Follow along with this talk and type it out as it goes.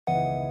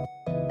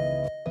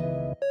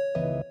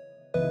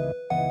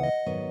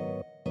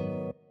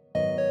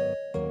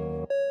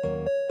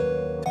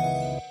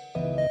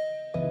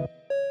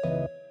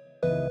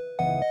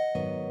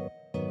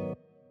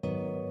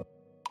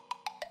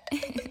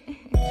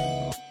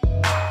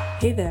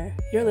Hey there,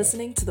 you're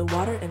listening to the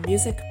Water and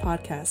Music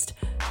podcast.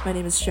 My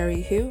name is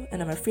Sherry Hu,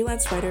 and I'm a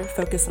freelance writer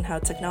focused on how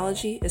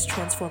technology is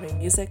transforming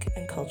music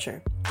and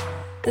culture.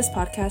 This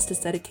podcast is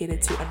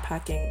dedicated to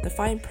unpacking the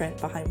fine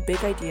print behind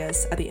big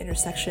ideas at the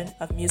intersection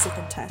of music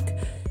and tech,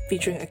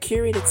 featuring a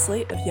curated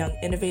slate of young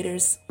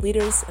innovators,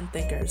 leaders, and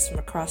thinkers from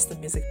across the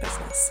music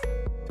business.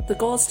 The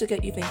goal is to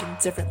get you thinking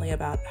differently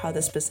about how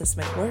this business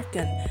might work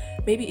and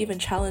maybe even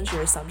challenge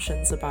your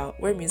assumptions about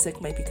where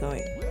music might be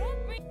going.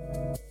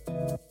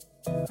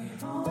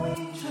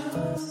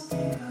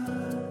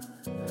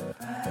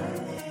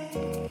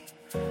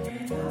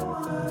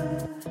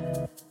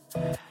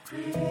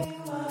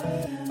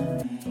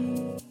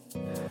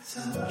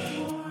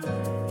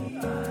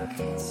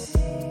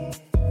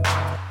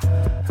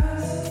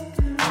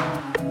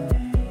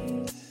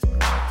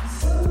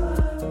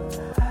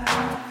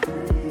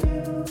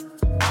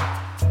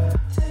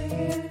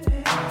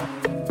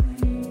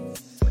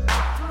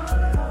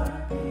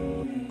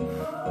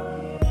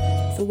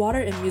 The Water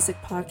and Music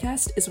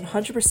podcast is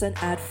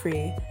 100%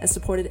 ad-free and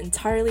supported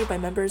entirely by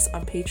members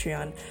on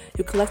Patreon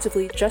who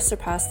collectively just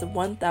surpassed the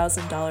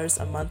 $1,000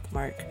 a month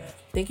mark.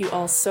 Thank you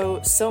all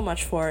so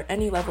much for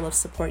any level of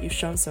support you've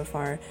shown so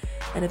far.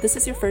 And if this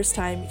is your first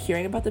time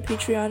hearing about the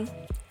Patreon,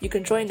 you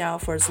can join now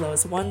for as low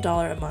as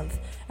 $1 a month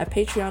at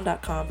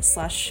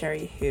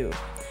patreon.com/sherryhu.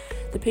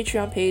 The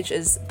Patreon page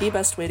is the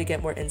best way to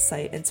get more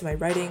insight into my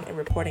writing and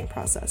reporting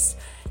process.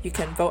 You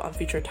can vote on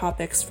featured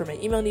topics for my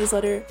email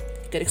newsletter,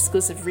 get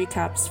exclusive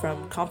recaps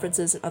from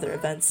conferences and other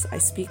events I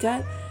speak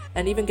at,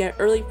 and even get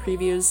early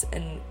previews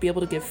and be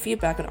able to give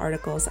feedback on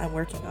articles I'm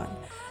working on.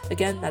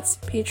 Again, that's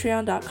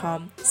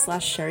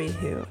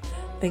patreon.com/sherryhu.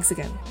 Thanks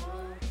again.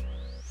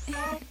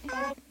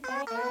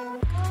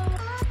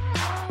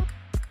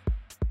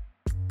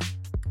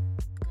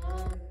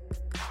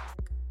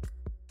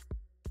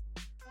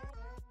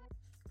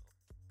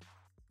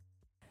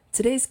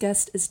 Today's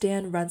guest is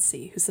Dan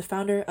Runcie, who's the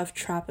founder of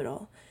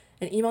Trapital,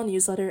 an email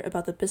newsletter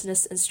about the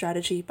business and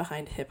strategy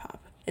behind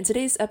hip-hop. In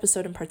today's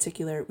episode in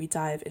particular, we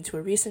dive into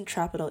a recent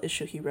Trapital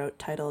issue he wrote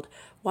titled,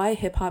 Why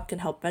Hip-Hop Can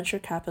Help Venture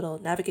Capital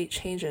Navigate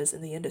Changes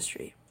in the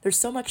Industry. There's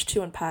so much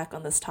to unpack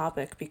on this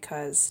topic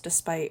because,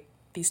 despite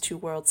these two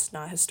worlds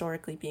not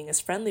historically being as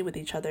friendly with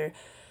each other,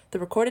 the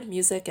recorded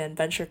music and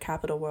venture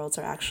capital worlds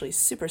are actually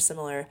super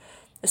similar,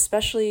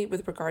 especially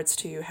with regards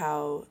to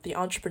how the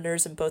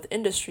entrepreneurs in both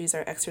industries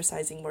are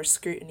exercising more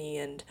scrutiny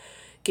and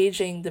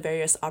gauging the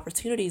various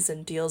opportunities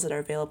and deals that are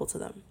available to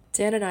them.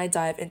 Dan and I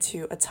dive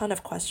into a ton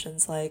of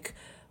questions like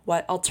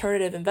what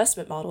alternative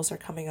investment models are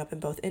coming up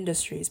in both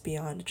industries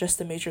beyond just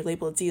the major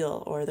label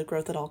deal or the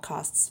growth at all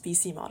costs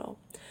VC model.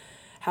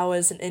 How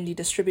is an indie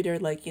distributor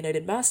like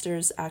United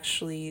Masters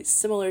actually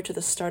similar to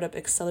the startup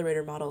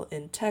accelerator model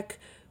in tech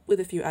with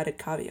a few added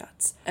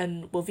caveats?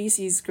 And will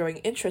VC's growing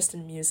interest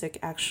in music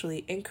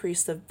actually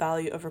increase the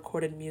value of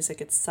recorded music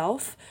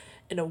itself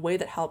in a way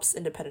that helps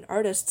independent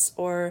artists,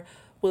 or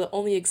will it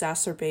only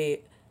exacerbate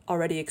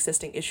already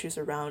existing issues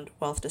around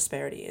wealth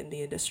disparity in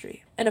the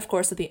industry? And of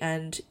course, at the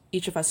end,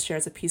 each of us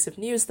shares a piece of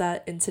news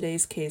that, in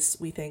today's case,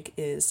 we think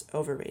is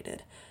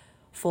overrated.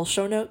 Full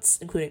show notes,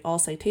 including all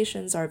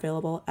citations, are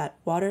available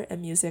at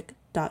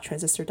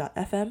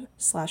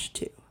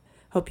waterandmusic.transistor.fm/2.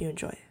 Hope you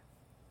enjoy.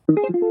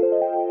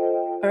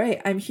 All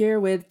right, I'm here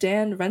with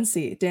Dan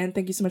Runcie. Dan,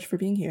 thank you so much for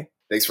being here.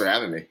 Thanks for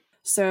having me.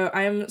 So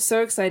I'm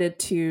so excited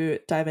to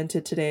dive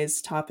into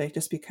today's topic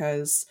just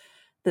because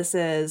this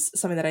is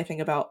something that I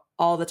think about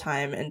all the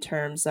time in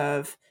terms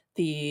of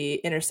the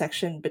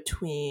intersection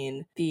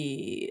between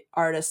the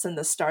artists and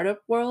the startup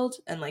world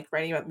and like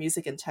writing about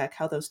music and tech,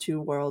 how those two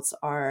worlds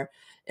are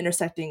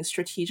intersecting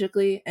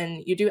strategically.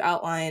 And you do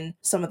outline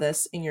some of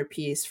this in your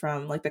piece,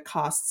 from like the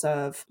costs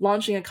of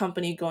launching a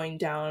company going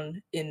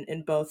down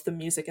in both the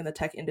music and the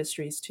tech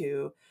industries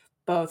to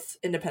both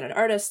independent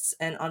artists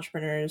and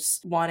entrepreneurs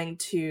wanting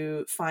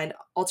to find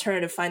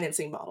alternative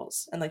financing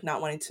models and like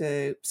not wanting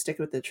to stick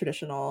with the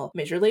traditional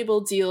major label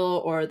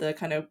deal or the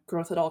kind of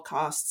growth at all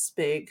costs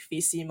big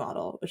VC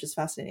model, which is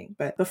fascinating.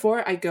 But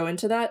before I go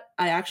into that,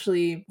 I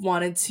actually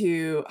wanted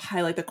to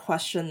highlight the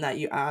question that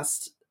you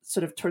asked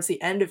sort of towards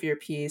the end of your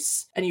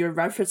piece, and you were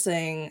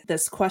referencing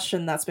this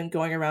question that's been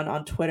going around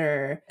on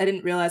Twitter. I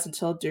didn't realize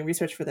until doing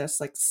research for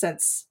this, like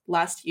since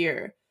last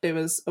year, it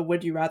was a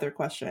would you rather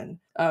question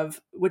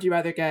of would you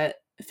rather get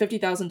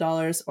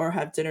 $50,000 or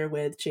have dinner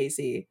with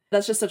Jay-Z?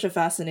 That's just such a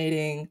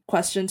fascinating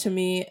question to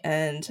me.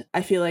 And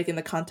I feel like in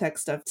the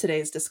context of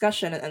today's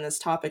discussion and this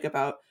topic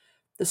about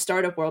the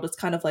startup world, it's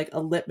kind of like a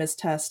litmus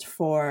test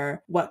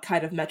for what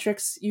kind of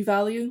metrics you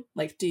value.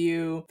 Like, do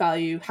you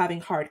value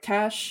having hard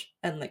cash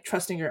and like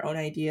trusting your own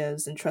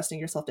ideas and trusting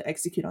yourself to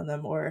execute on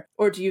them? Or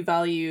do you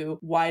value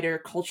wider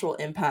cultural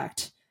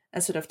impact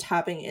and sort of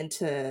tapping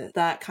into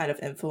that kind of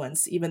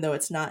influence, even though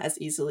it's not as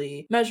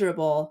easily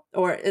measurable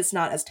or it's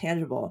not as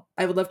tangible?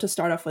 I would love to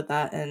start off with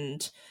that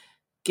and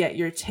get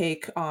your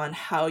take on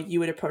how you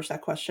would approach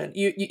that question.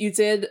 You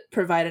did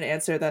provide an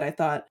answer that I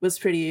thought was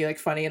pretty like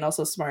funny and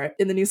also smart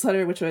in the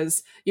newsletter, which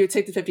was you would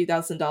take the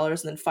 $50,000 and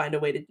then find a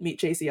way to meet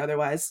Jay-Z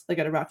otherwise, like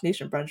at a Rock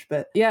Nation brunch.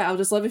 But yeah, I would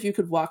just love if you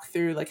could walk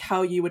through like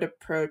how you would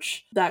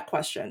approach that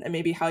question and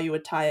maybe how you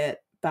would tie it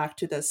back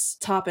to this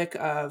topic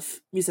of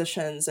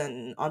musicians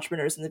and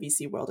entrepreneurs in the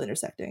VC world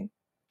intersecting.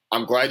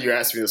 I'm glad you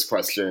asked me this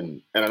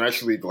question, and I'm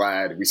actually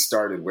glad we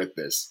started with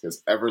this,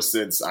 because ever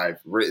since I've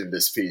written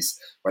this piece,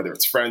 whether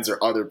it's friends or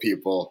other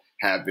people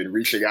have been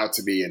reaching out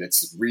to me, and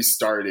it's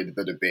restarted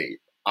the debate.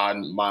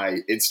 On my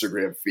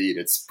Instagram feed,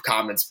 it's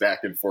comments back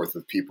and forth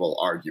with people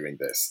arguing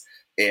this.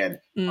 And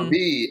for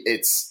me,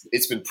 it's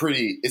been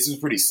pretty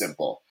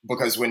simple,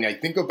 because when I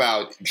think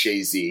about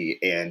Jay-Z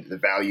and the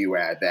value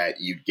add that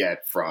you'd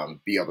get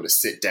from being able to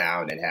sit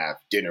down and have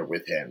dinner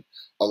with him,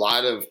 a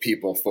lot of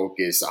people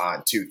focus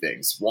on two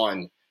things.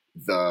 One,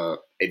 the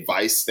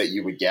advice that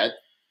you would get,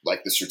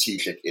 like the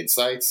strategic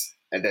insights.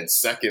 And then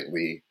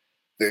secondly,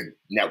 the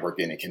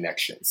networking and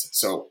connections.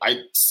 So I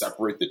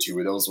separate the two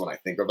of those when I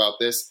think about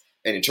this.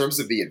 And in terms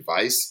of the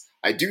advice,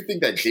 I do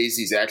think that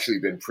Jay-Z's actually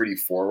been pretty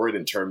forward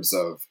in terms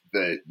of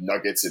the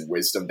nuggets and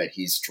wisdom that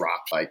he's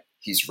dropped. Like,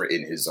 he's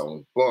written his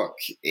own book,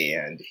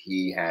 and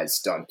he has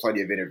done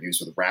plenty of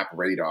interviews with Rap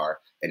Radar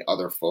and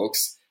other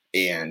folks.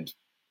 And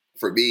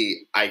for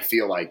me, I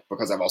feel like,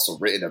 because I've also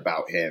written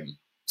about him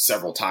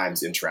several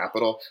times in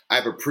Trapital, I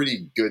have a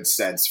pretty good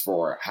sense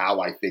for how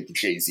I think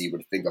Jay-Z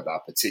would think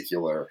about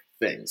particular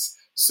things.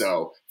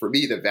 So for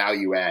me, the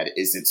value add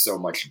isn't so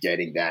much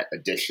getting that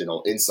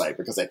additional insight,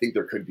 because I think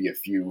there could be a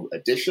few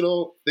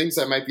additional things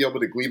I might be able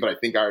to glean, but I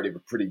think I already have a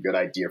pretty good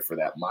idea for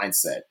that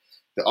mindset.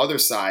 The other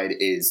side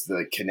is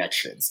the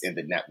connections and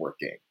the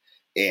networking.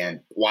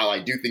 And while I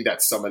do think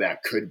that some of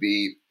that could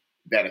be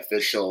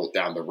beneficial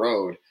down the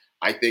road,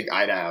 I think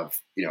I'd have,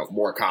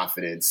 more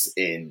confidence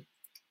in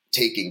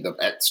taking the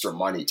extra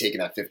money, taking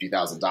that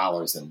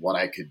 $50,000 and what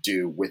I could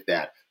do with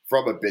that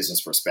from a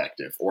business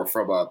perspective or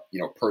from a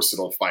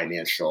personal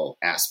financial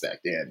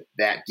aspect, and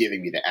that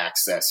giving me the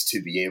access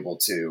to be able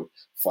to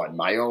fund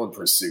my own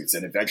pursuits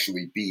and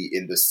eventually be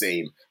in the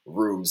same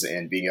rooms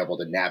and being able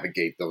to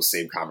navigate those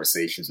same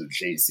conversations with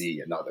Jay-Z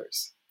and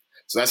others.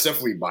 So that's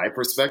definitely my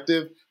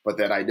perspective, but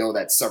then I know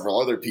that several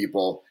other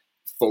people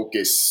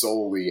focus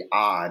solely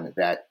on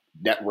that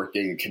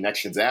networking and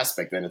connections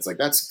aspect. And it's like,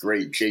 that's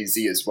great.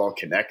 Jay-Z is well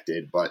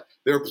connected, but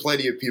there are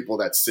plenty of people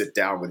that sit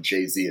down with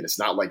Jay-Z, and it's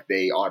not like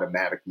they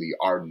automatically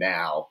are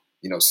now,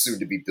 soon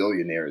to be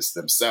billionaires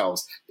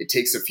themselves. It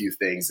takes a few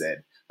things.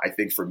 And I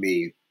think for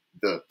me,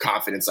 the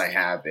confidence I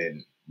have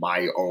in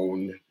my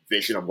own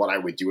vision of what I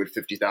would do with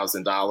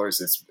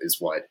 $50,000 is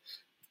what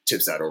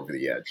tips that over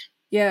the edge.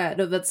 Yeah,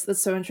 no,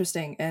 that's so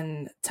interesting.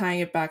 And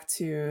tying it back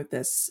to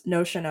this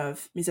notion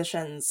of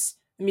musicians,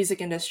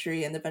 music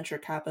industry and the venture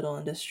capital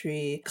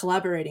industry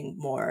collaborating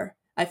more.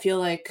 I feel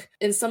like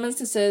in some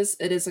instances,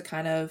 it is a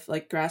kind of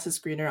like grass is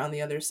greener on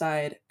the other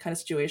side kind of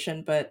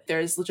situation, but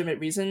there's legitimate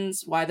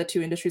reasons why the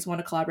two industries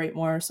want to collaborate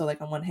more. So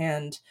like on one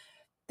hand,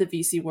 the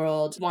VC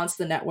world wants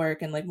the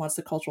network and like wants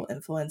the cultural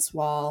influence,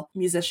 while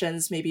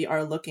musicians maybe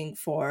are looking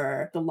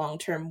for the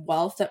long-term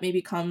wealth that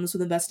maybe comes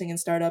with investing in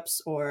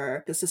startups,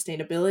 or the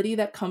sustainability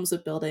that comes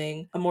with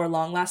building a more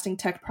long-lasting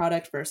tech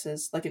product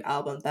versus like an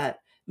album that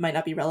might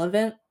not be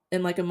relevant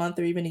in like a month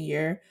or even a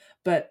year.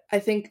 But I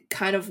think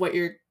kind of what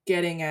you're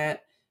getting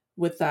at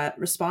with that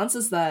response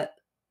is that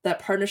that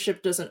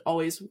partnership doesn't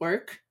always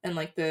work, and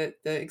like the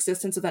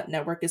existence of that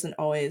network isn't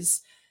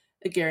always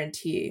a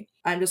guarantee.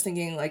 I'm just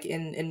thinking like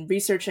in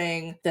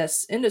researching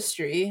this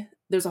industry,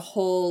 there's a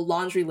whole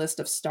laundry list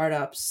of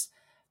startups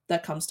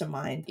that comes to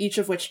mind, each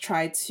of which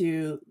try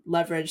to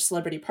leverage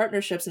celebrity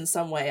partnerships in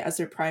some way as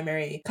their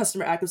primary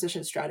customer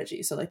acquisition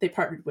strategy. So like they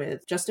partnered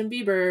with Justin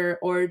Bieber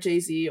or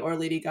Jay-Z or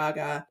Lady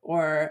Gaga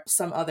or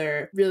some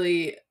other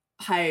really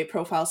high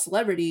profile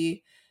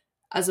celebrity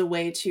as a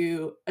way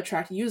to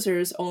attract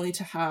users, only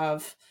to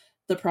have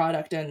the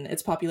product and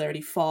its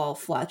popularity fall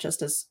flat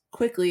just as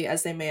quickly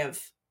as they may have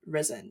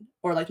risen,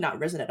 or like not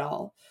risen at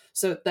all.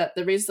 So that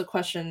raises the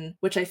question,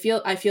 which I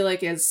feel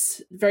like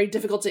is very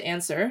difficult to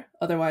answer.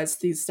 Otherwise,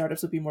 these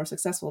startups would be more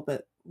successful.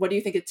 But what do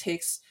you think it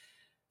takes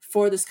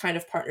for this kind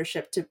of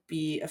partnership to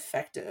be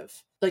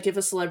effective? Like if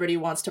a celebrity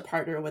wants to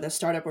partner with a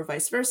startup or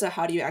vice versa,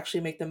 how do you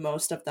actually make the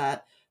most of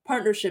that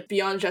partnership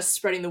beyond just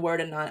spreading the word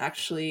and not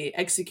actually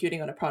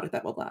executing on a product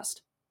that will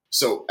last?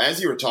 So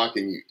as you were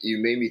talking, you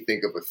made me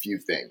think of a few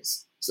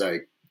things. So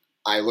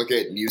I look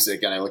at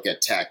music and I look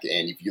at tech,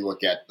 and if you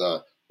look at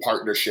the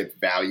partnership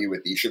value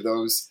with each of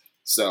those.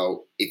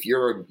 So if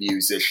you're a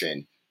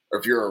musician, or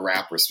if you're a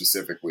rapper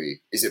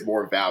specifically, is it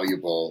more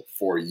valuable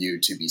for you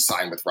to be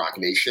signed with Rock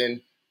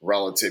Nation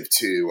relative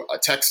to a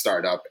tech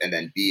startup and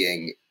then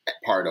being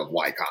part of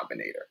Y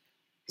Combinator?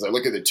 Because I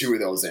look at the two of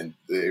those and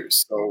they're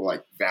so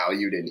like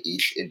valued in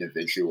each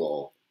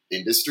individual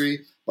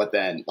industry. But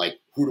then, like,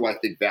 who do I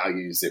think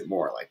values it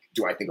more? Like,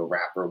 do I think a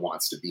rapper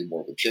wants to be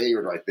more with Jay,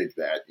 or do I think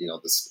that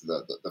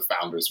the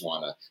founders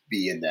want to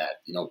be in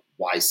that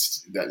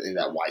in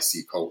that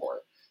YC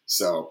cohort?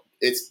 So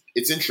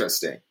it's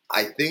interesting.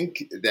 I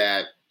think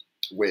that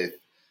with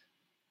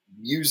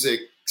music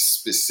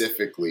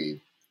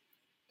specifically,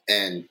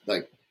 and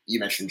like you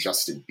mentioned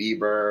Justin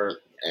Bieber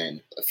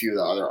and a few of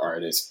the other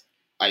artists,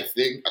 I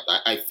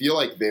feel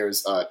like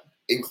there's a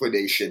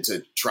inclination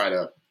to try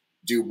to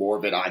do more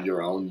of it on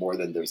your own more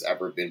than there's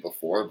ever been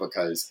before,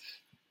 because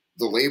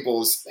the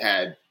labels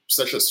had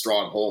such a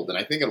strong hold, and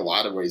I think in a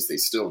lot of ways they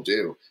still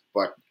do.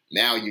 But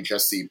now you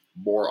just see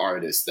more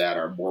artists that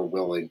are more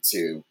willing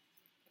to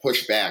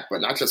push back,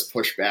 but not just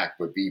push back,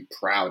 but be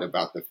proud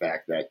about the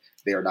fact that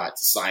they're not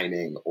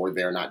signing or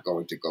they're not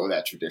going to go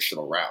that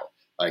traditional route.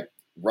 Like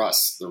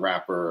Russ, the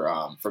rapper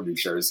from New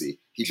Jersey,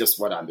 he just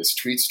went on this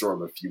tweet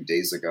storm a few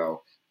days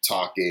ago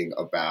talking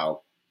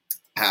about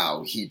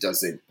how he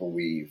doesn't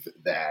believe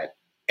that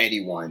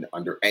anyone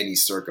under any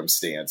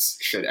circumstance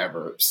should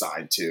ever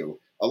sign to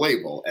a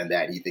label, and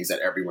that he thinks that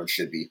everyone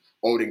should be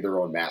owning their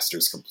own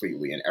masters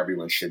completely and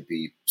everyone should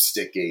be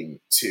sticking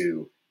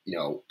to,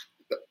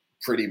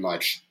 pretty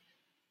much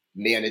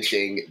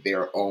managing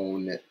their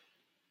own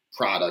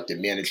product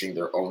and managing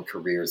their own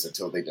careers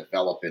until they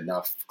develop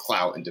enough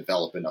clout and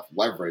develop enough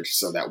leverage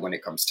so that when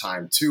it comes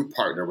time to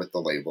partner with the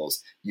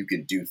labels, you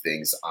can do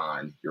things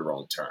on your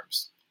own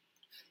terms.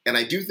 And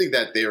I do think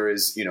that there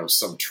is,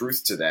 some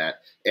truth to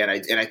that. And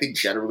I think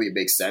generally it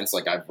makes sense.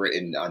 Like I've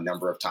written a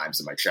number of times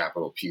in my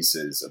Chapital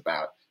pieces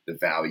about the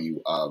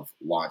value of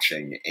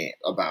launching and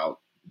about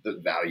the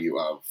value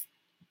of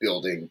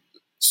building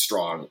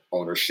strong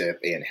ownership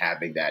and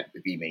having that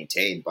be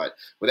maintained. But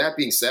with that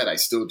being said, I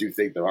still do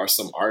think there are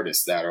some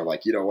artists that are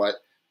like, you know what?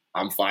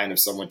 I'm fine if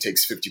someone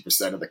takes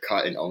 50% of the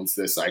cut and owns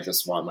this. I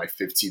just want my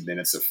 15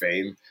 minutes of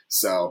fame.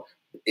 So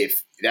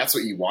if that's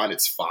what you want,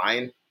 it's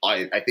fine.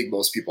 I think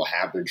most people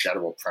have their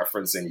general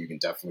preference, and you can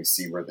definitely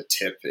see where the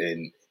tip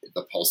in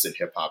the pulse in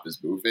hip hop is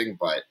moving.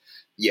 But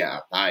yeah,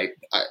 I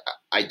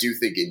do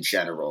think in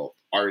general,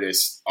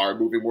 artists are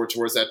moving more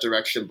towards that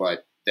direction.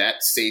 But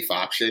that safe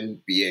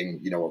option being,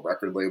 a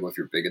record label, if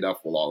you're big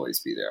enough, will always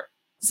be there.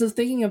 So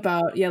thinking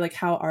about, like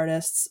how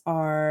artists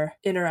are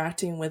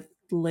interacting with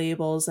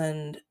labels,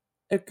 and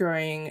a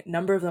growing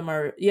number of them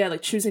are,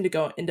 like choosing to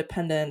go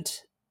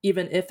independent,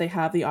 even if they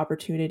have the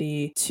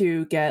opportunity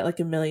to get like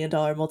 $1 million,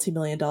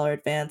 multi-million-dollar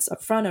advance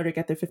up front, or to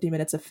get their 50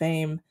 minutes of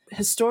fame.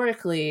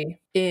 Historically,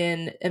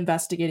 in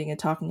investigating and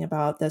talking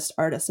about this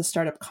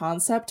startup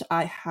concept,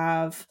 I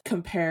have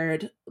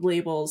compared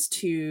labels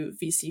to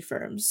VC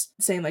firms,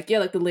 saying like,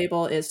 like the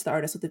label is to the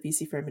artist what the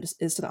VC firm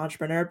is to the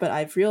entrepreneur. But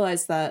I've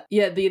realized that,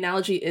 the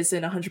analogy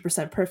isn't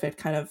 100% perfect,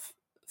 kind of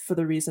for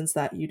the reasons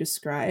that you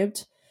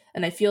described.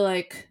 And I feel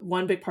like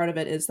one big part of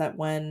it is that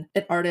when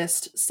an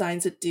artist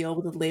signs a deal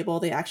with a label,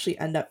 they actually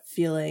end up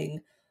feeling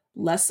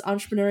less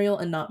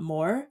entrepreneurial and not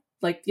more.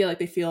 Like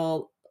they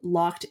feel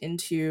locked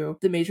into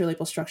the major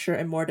label structure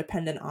and more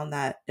dependent on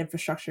that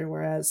infrastructure.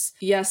 Whereas,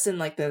 yes, in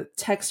like the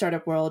tech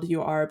startup world,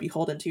 you are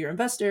beholden to your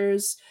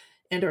investors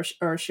and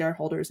or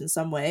shareholders in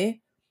some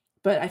way.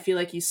 But I feel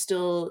like you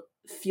still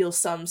feel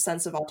some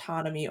sense of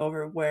autonomy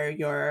over where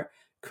your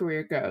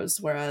career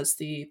goes, whereas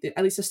the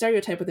at least the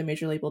stereotype with the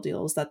major label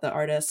deal is that the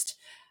artist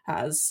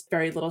has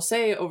very little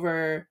say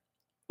over,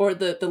 or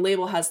the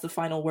label has the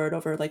final word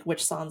over like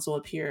which songs will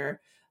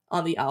appear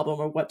on the album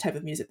or what type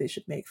of music they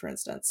should make, for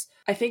instance.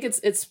 I think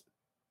it's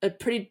a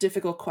pretty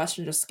difficult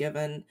question just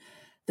given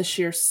the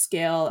sheer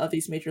scale of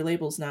these major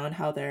labels now and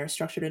how they're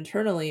structured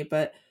internally,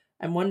 but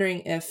I'm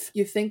wondering if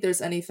you think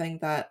there's anything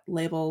that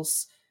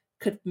labels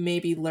could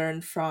maybe learn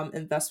from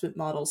investment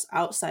models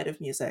outside of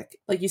music.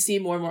 Like you see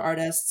more and more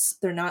artists,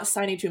 they're not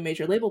signing to a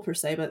major label per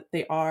se, but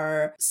they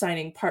are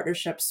signing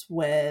partnerships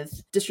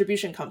with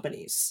distribution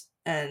companies.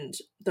 And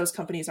those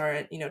companies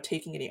aren't,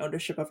 taking any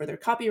ownership over their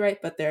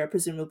copyright, but they're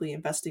presumably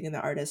investing in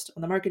the artist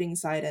on the marketing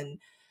side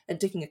and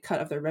taking a cut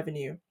of their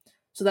revenue.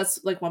 So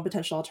that's like one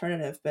potential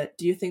alternative. But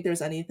do you think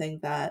there's anything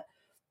that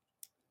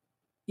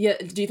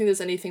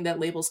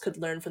labels could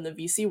learn from the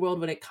VC world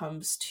when it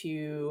comes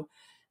to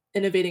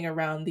innovating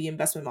around the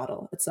investment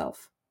model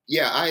itself?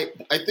 Yeah, I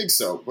think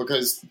so,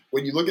 because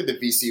when you look at the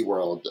VC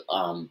world,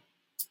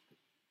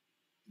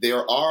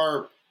 there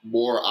are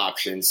more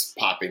options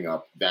popping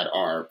up that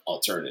are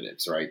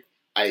alternatives, right?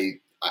 I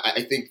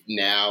think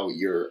now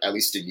you're, at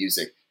least in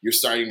music, you're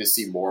starting to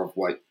see more of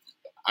what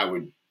I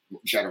would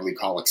generally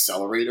call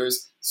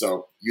accelerators.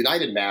 So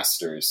United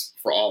Masters,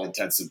 for all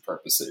intents and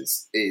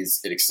purposes, is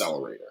an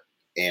accelerator.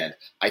 And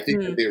I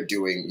think that they're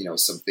doing,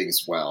 some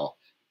things well.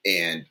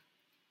 And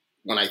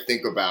when I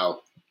think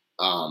about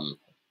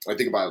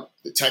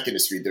the tech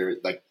industry, they're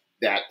like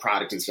that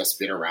product has just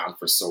been around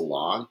for so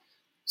long.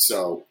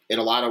 So in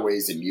a lot of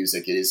ways in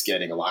music, it is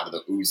getting a lot of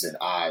the oohs and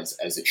ahs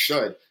as it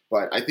should.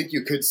 But I think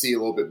you could see a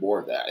little bit more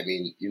of that. I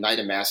mean,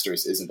 United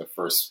Masters isn't the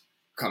first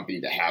company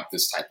to have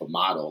this type of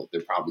model.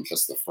 They're probably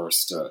just the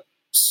first to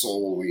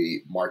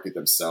solely market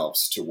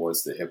themselves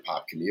towards the hip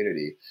hop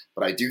community.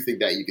 But I do think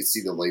that you could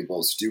see the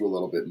labels do a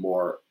little bit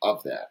more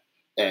of that.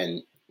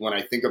 And when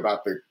I think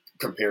about the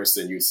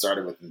comparison you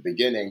started with at the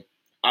beginning,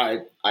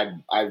 I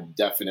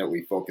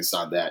definitely focus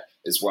on that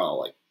as well.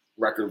 Like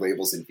record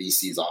labels and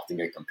VCs often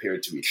get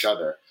compared to each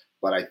other,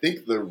 But I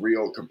think the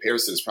real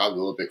comparison is probably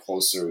a little bit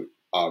closer,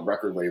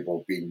 record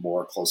label being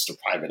more close to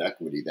private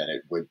equity than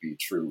it would be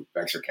true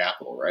venture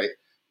capital, right?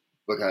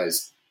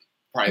 Because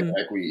private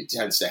Mm. equity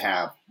tends to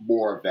have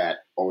more of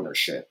that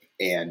ownership,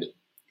 and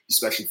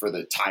especially for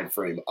the time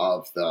frame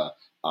of the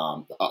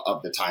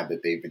time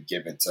that they've been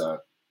given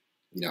to,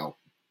 you know,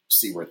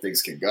 see where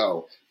things can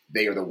go,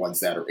 they are the ones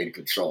that are in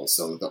control.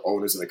 So the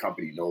owners of the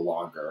company no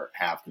longer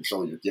have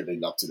control. You're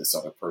giving up to this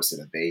other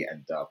person, and they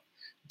end up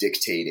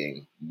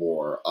dictating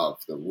more of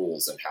the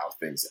rules and how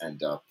things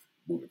end up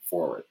moving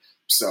forward.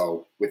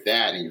 So with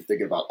that, and you're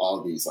thinking about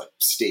all these like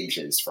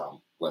stages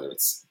from whether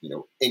it's,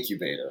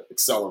 incubator,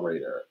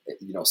 accelerator,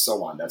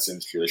 so on, that's in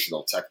the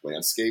traditional tech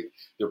landscape,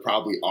 there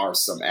probably are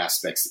some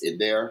aspects in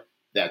there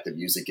that the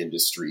music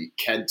industry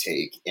can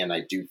take. And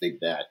I do think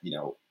that,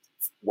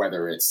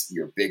 whether it's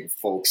your big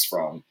folks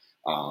from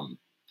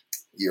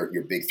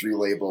your big three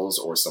labels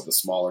or some of the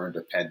smaller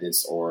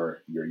independents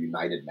or your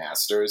United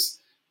Masters,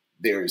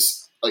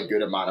 there's a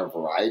good amount of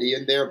variety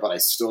in there, but I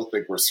still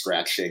think we're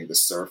scratching the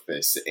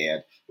surface.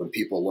 And when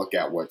people look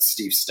at what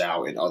Steve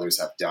Stout and others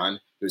have done,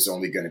 there's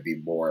only going to be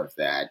more of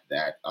that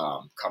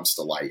comes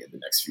to light in the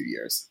next few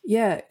years.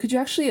 Yeah. Could you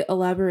actually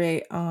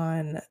elaborate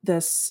on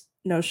this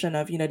notion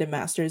of United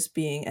Masters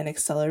being an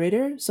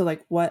accelerator? So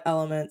like what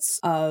elements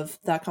of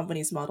that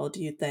company's model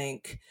do you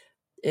think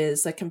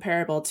is like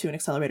comparable to an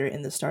accelerator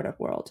in the startup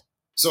world?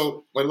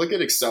 So when I look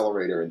at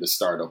accelerator in the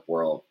startup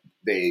world,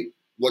 they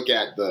look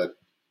at the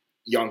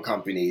young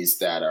companies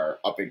that are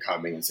up and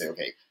coming and say,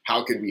 okay,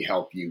 how can we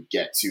help you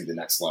get to the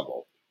next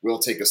level? We'll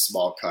take a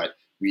small cut.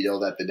 We know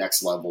that the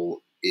next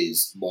level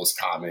is most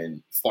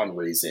common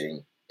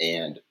fundraising,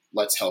 and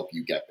let's help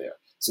you get there.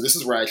 So this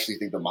is where I actually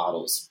think the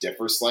models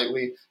differ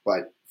slightly,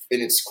 but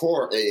in its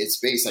core, its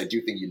base, I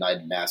do think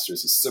United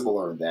Masters is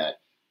similar in that,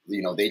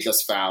 they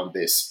just found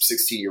this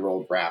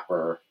 16-year-old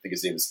rapper. I think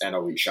his name is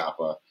NLE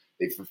Choppa.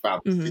 They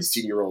found this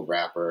 16-year-old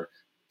rapper,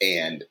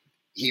 and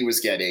he was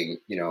getting,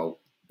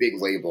 big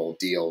label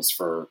deals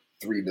for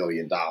 $3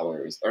 million,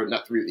 or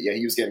not three. Yeah,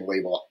 he was getting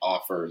label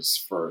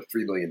offers for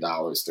 $3 million.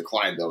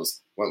 Declined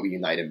those, went with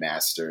United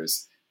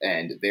Masters,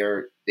 and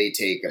they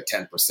take a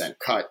 10%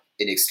 cut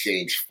in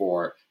exchange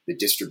for the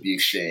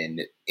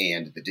distribution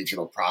and the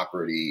digital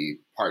property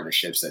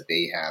partnerships that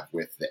they have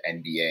with the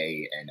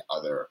NBA and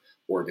other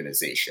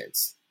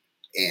organizations.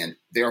 And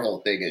their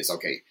whole thing is,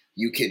 okay,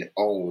 you can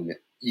own.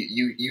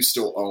 You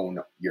still own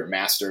your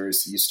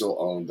masters. You still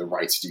own the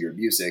rights to your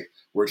music.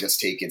 We're just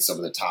taking some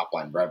of the top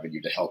line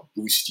revenue to help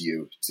boost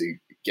you to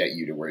get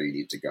you to where you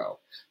need to go.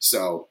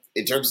 So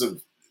in terms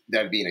of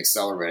them being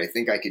accelerated, I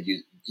think I could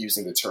use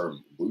using the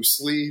term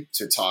loosely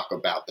to talk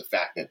about the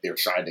fact that they're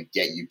trying to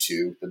get you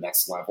to the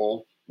next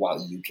level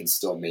while you can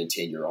still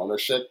maintain your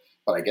ownership.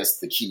 But I guess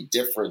the key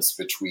difference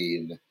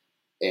between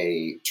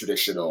a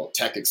traditional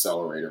tech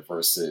accelerator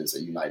versus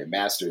a United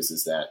Masters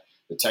is that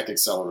the tech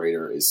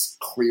accelerator is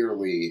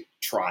clearly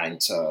trying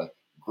to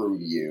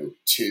groom you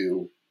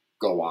to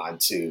go on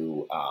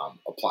to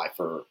apply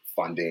for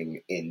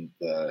funding in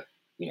the,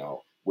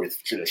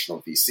 with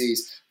traditional VCs,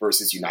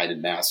 versus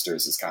United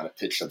Masters has kind of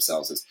pitched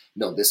themselves as,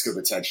 no, this could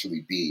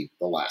potentially be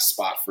the last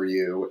spot for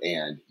you,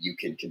 and you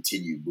can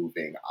continue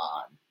moving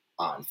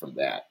on from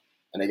that.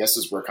 And I guess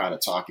as we're kind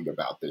of talking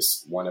about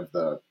this, one of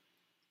the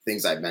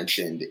things I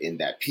mentioned in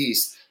that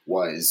piece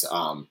was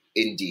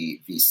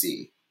Indie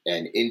VC.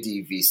 And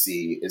Indie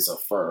VC is a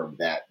firm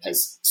that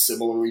has,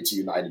 similarly to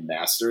United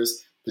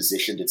Masters,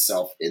 positioned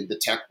itself in the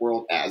tech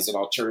world as an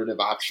alternative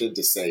option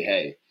to say,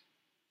 hey,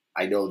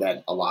 I know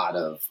that a lot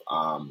of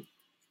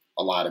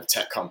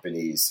tech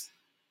companies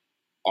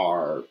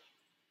are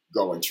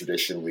going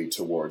traditionally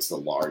towards the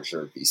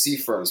larger VC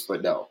firms,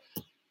 but no,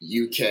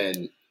 you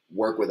can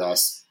work with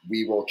us.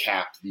 We will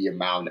cap the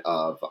amount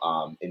of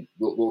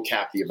we'll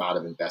cap the amount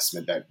of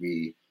investment that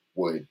we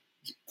would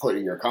put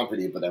in your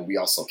company, but then we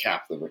also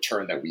cap the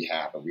return that we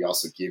have, and we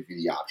also give you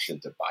the option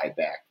to buy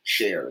back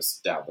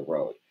shares down the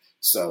road.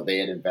 So they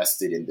had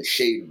invested in the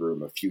Shade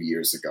Room a few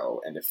years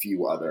ago and a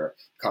few other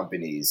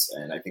companies,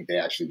 and I think they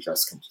actually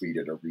just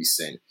completed a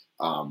recent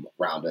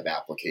round of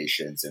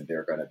applications, and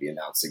they're going to be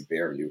announcing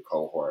their new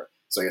cohort.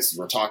 So I guess as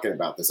we're talking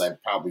about this,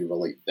 I'd probably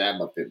relate them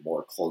a bit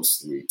more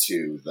closely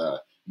to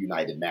the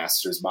United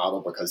Masters model,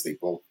 because they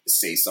both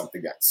say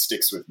something that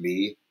sticks with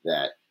me,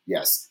 that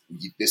yes,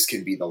 this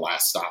can be the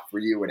last stop for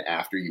you. And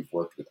after you've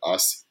worked with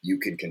us, you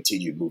can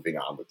continue moving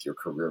on with your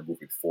career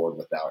moving forward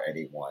without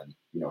anyone,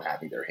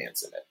 having their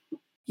hands in it.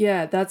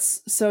 Yeah,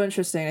 that's so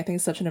interesting. I think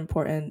it's such an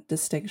important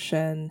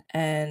distinction.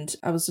 And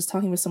I was just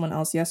talking with someone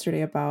else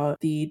yesterday about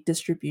the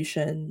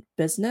distribution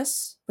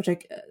business, which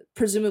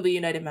presumably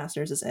United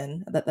Masters is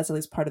in. That's at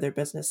least part of their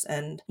business.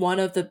 And one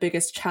of the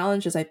biggest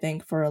challenges, I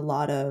think, for a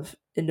lot of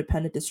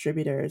independent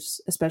distributors,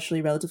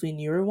 especially relatively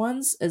newer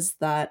ones, is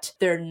that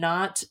they're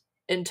not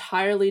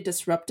entirely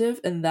disruptive,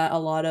 in that a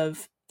lot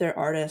of their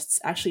artists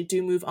actually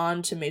do move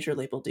on to major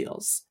label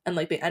deals, and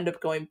like they end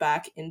up going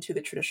back into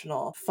the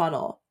traditional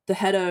funnel. The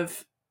head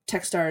of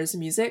Techstars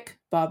Music,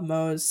 Bob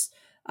Mose,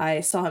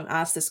 I saw him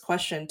ask this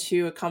question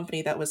to a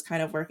company that was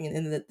kind of working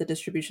in the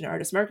distribution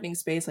artist marketing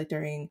space, like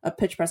during a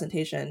pitch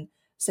presentation,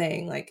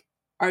 saying like,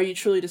 are you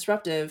truly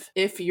disruptive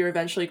if you're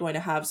eventually going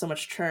to have so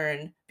much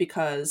churn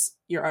because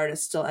your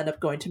artists still end up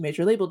going to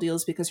major label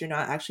deals because you're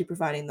not actually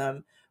providing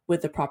them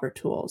with the proper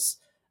tools?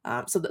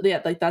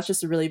 Yeah, like that's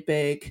just a really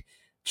big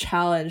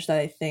challenge that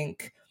I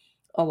think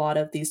a lot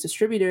of these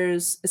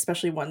distributors,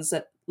 especially ones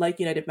that like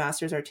United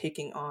Masters, are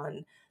taking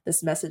on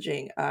this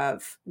messaging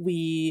of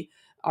we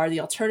are the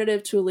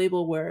alternative to a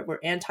label, where we're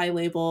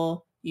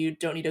anti-label. You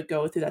don't need to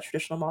go through that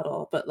traditional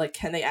model, but like,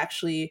 can they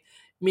actually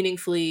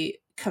meaningfully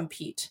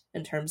compete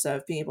in terms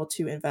of being able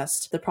to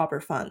invest the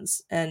proper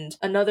funds? And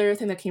another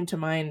thing that came to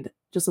mind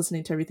just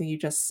listening to everything you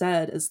just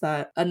said is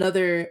that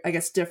another, I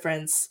guess,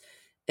 difference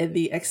in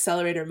the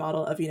accelerator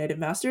model of United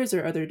Masters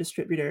or other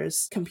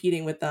distributors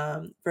competing with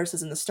them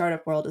versus in the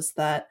startup world is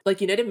that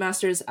like United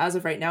Masters as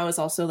of right now is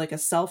also like a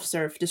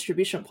self-serve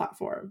distribution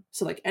platform.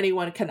 So like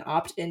anyone can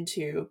opt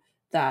into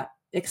that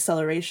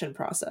acceleration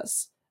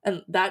process.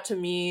 And that to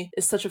me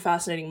is such a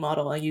fascinating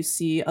model. And you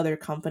see other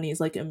companies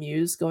like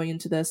Amuse going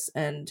into this.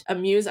 And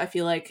Amuse, I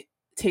feel like,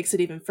 takes it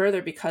even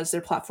further because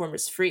their platform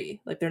is free.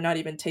 Like they're not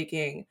even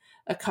taking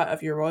a cut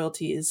of your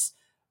royalties.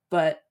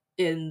 But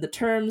in the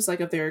terms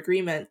like of their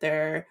agreement,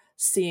 they're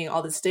seeing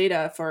all this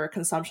data for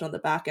consumption on the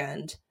back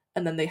end.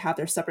 And then they have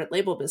their separate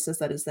label business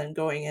that is then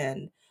going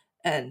in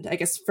and I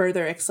guess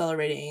further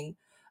accelerating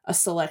a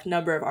select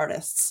number of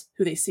artists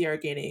who they see are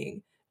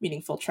gaining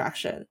meaningful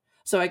traction.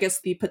 So I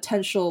guess the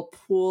potential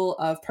pool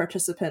of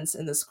participants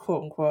in this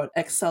quote unquote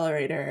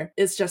accelerator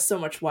is just so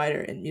much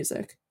wider in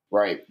music.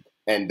 Right.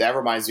 And that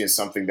reminds me of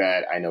something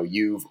that I know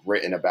you've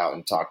written about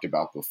and talked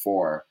about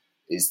before,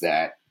 is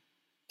that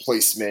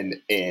placement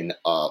in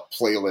a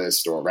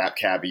playlist or Rap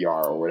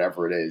Caviar or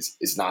whatever it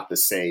is not the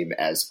same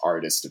as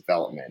artist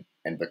development.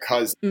 And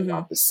because they're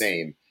not the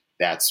same,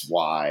 that's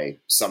why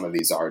some of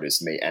these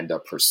artists may end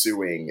up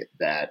pursuing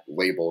that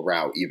label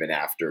route even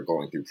after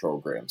going through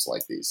programs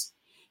like these.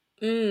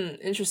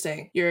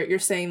 Interesting. You're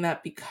saying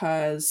that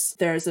because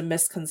there's a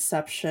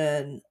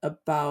misconception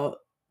about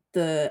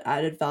the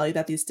added value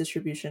that these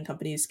distribution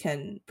companies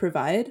can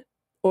provide,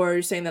 or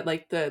you're saying that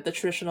like the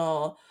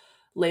traditional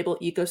label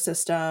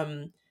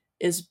ecosystem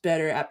is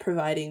better at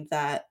providing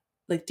that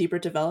like deeper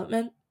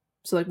development.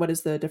 So like, what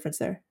is the difference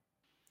there?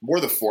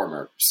 More the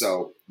former.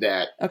 So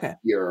that Okay.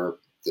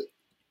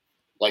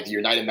 like the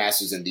United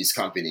Masters and these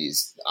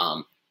companies,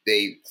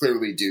 they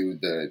clearly do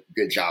the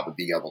good job of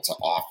being able to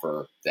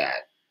offer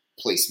that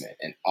placement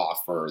and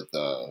offer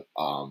the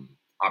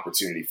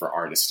opportunity for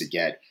artists to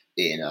get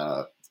in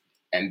a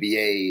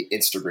NBA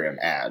Instagram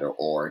ad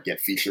or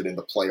get featured in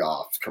the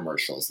playoff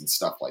commercials and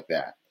stuff like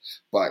that.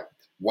 But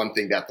one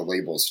thing that the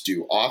labels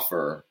do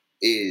offer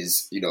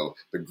is,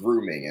 the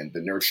grooming and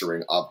the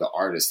nurturing of the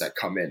artists that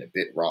come in a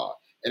bit raw.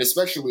 And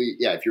especially,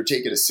 if you're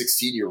taking a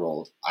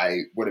 16-year-old, I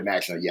would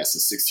imagine that, yes,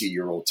 a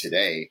 16-year-old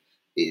today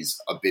is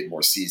a bit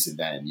more seasoned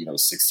than,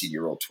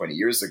 16-year-old 20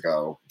 years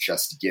ago,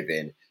 just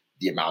given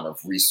the amount of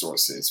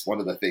resources. One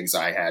of the things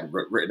I had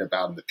written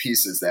about in the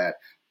piece is that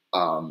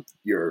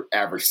your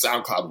average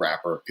SoundCloud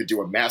rapper could do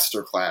a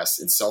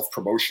masterclass in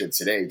self-promotion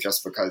today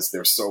just because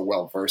they're so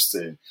well-versed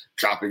in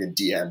dropping in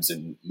DMs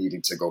and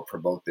needing to go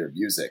promote their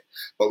music.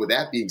 But with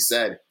that being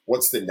said,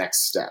 what's the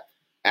next step?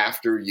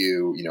 After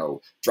you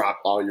drop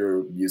all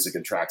your music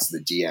and tracks in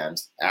the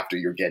DMs, after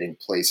you're getting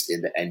placed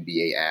in the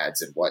NBA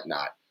ads and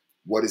whatnot,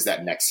 what is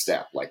that next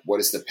step? Like, what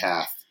is the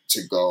path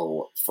to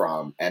go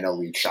from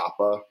NLE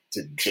Choppa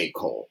to J.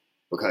 Cole?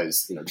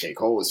 Because, J.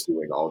 Cole is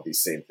doing all of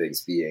these same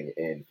things, being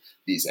in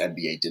these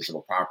NBA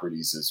digital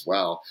properties as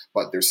well,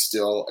 but there's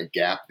still a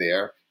gap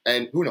there.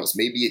 And who knows,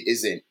 maybe it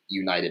isn't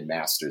United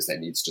Masters that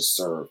needs to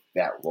serve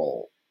that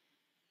role.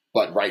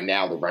 But right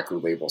now, the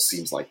record label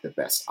seems like the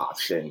best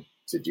option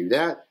to do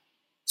that.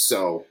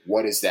 So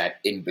what is that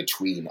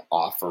in-between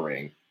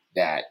offering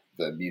that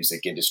the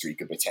music industry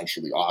could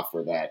potentially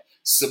offer that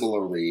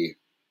similarly,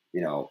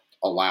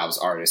 allows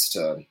artists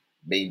to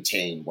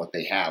maintain what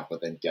they have,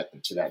 but then get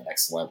them to that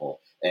next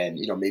level? And,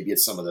 maybe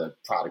it's some of the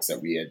products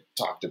that we had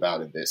talked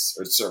about in this,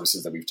 or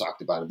services that we've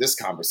talked about in this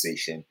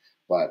conversation,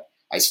 but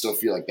I still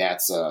feel like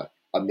that's a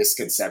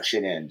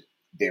misconception, and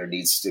there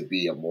needs to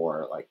be a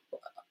more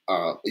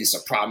at least a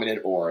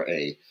prominent or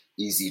a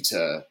easy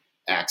to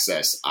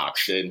access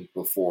option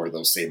before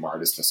those same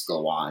artists just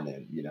go on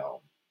and,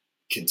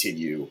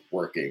 continue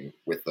working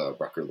with the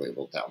record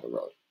label down the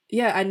road.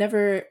 Yeah, I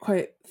never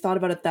quite thought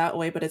about it that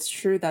way, but it's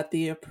true that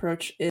the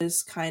approach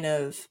is kind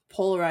of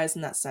polarized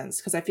in that sense.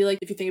 Because I feel like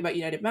if you think about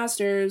United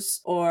Masters,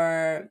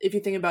 or if you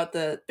think about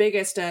the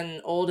biggest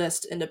and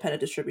oldest independent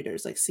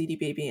distributors like CD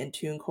Baby and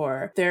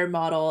TuneCore, their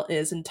model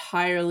is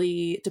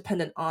entirely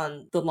dependent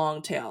on the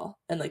long tail.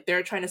 And like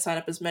they're trying to sign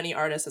up as many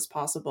artists as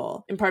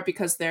possible, in part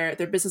because their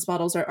business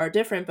models are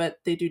different, but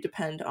they do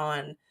depend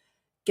on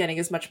getting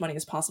as much money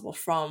as possible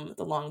from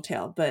the long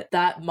tail. But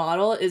that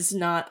model is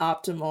not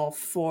optimal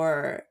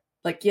for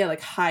like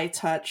high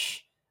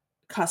touch,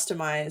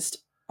 customized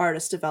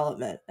artist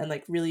development and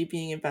like really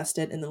being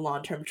invested in the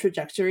long-term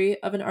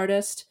trajectory of an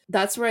artist.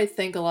 That's where I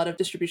think a lot of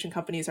distribution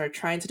companies are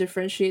trying to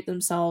differentiate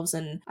themselves.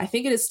 And I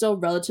think it is still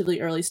relatively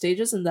early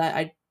stages in that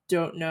I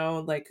don't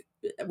know like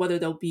whether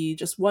there'll be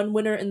just one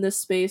winner in this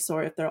space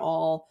or if they'll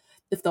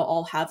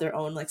all have their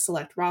own like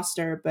select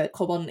roster. But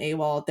Cobalt and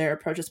AWOL, their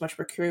approach is much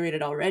more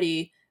curated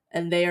already,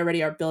 and they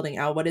already are building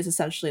out what is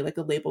essentially like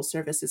a label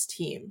services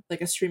team,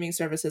 like a streaming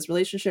services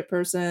relationship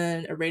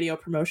person, a radio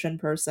promotion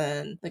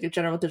person, like a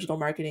general digital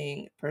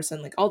marketing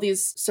person. Like all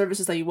these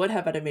services that you would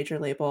have at a major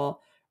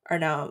label are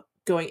now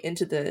going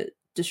into the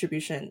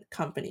distribution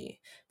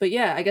company. But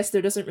yeah, I guess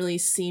there doesn't really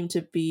seem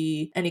to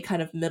be any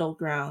kind of middle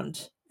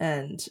ground.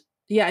 And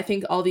yeah, I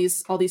think all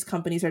these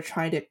companies are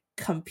trying to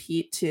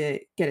compete to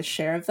get a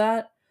share of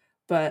that.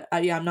 But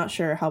yeah, I'm not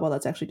sure how well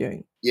that's actually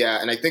doing.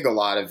 Yeah, and I think a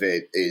lot of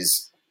it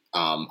is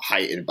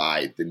heightened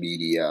by the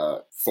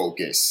media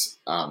focus.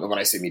 And when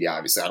I say media,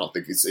 obviously, I don't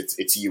think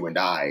it's you and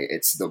I.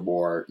 It's the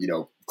more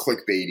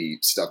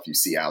clickbaity stuff you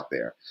see out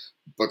there,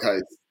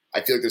 because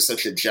I feel like there's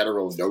such a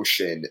general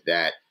notion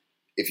that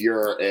if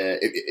you're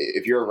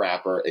a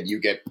rapper and you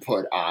get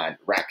put on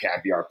Rap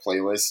Caviar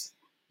playlist,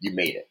 you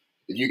made it.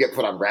 If you get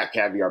put on Rap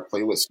Caviar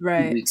playlist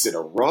 2 weeks in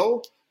a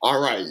row, all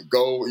right,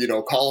 go,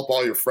 call up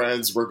all your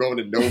friends. We're going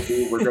to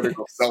Nobu. We're going to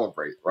go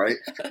celebrate, right?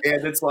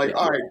 And it's like,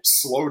 all right,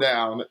 slow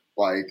down.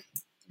 Like,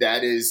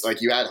 that is,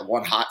 like, you had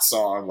one hot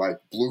song, like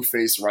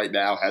Blueface right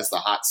now has the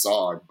hot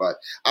song, but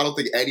I don't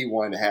think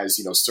anyone has,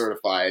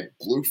 certified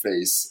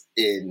Blueface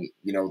in,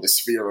 the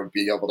sphere of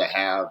being able to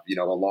have,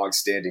 a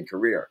long-standing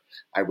career.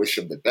 I wish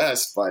him the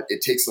best, but it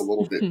takes a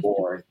little bit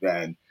more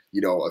than,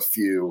 a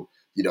few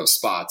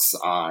spots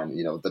on,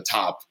 the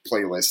top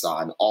playlist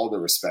on all the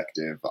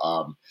respective,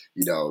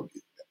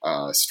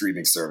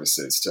 streaming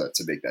services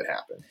to make that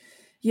happen.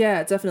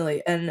 Yeah,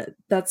 definitely. And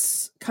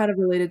that's kind of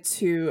related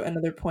to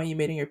another point you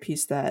made in your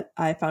piece that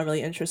I found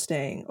really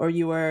interesting, or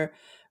you were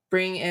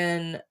bringing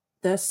in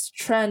this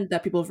trend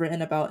that people have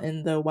written about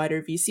in the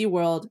wider VC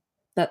world,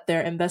 that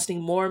they're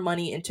investing more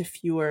money into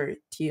fewer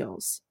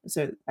deals.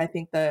 So I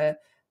think the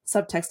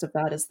subtext of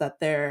that is that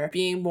they're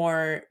being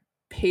more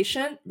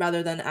patient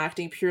rather than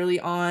acting purely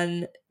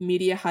on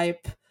media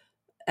hype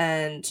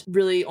and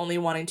really only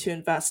wanting to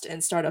invest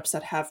in startups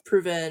that have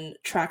proven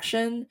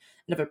traction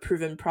and have a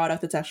proven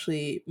product that's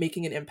actually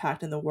making an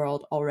impact in the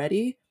world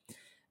already.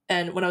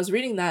 And when I was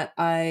reading that,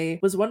 I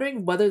was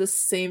wondering whether the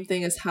same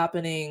thing is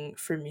happening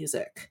for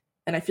music.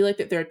 And I feel like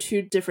that there are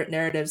two different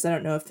narratives. I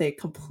don't know if they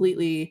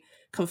completely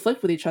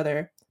conflict with each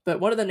other. But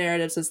one of the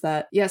narratives is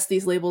that, yes,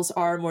 these labels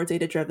are more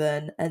data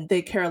driven and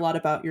they care a lot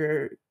about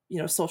your,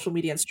 social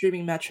media and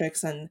streaming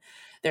metrics, and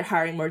they're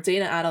hiring more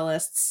data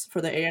analysts for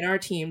the A&R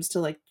teams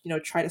to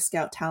try to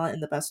scout talent in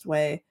the best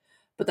way.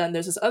 But then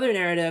there's this other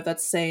narrative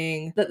that's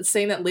saying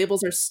that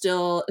labels are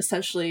still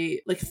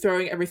essentially like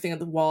throwing everything at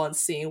the wall and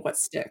seeing what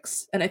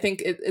sticks. And I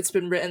think it's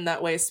been written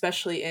that way,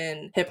 especially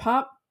in hip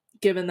hop,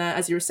 given that,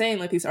 as you were saying,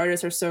 like these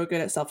artists are so good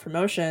at self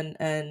promotion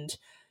and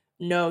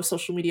know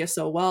social media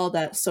so well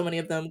that so many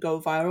of them go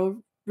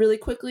viral really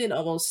quickly and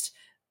almost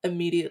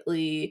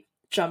immediately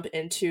jump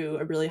into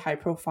a really high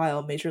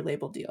profile major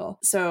label deal.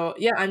 So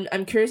yeah,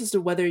 I'm curious as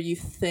to whether you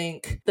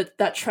think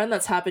that trend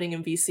that's happening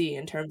in VC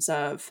in terms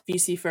of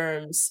VC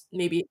firms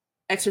maybe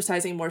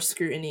exercising more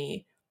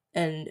scrutiny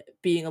and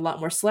being a lot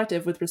more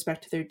selective with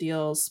respect to their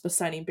deals, but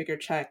signing bigger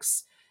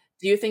checks.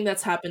 Do you think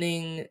that's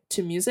happening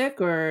to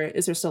music, or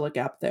is there still a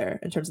gap there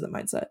in terms of the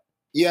mindset?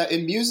 Yeah,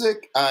 in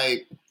music,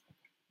 I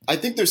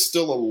think there's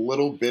still a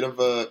little bit of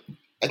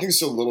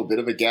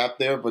a gap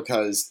there,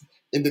 because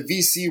in the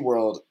VC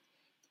world,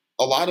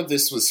 a lot of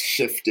this was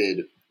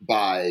shifted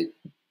by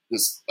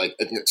this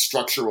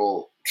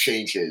structural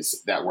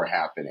changes that were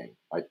happening.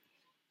 Like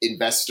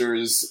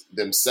investors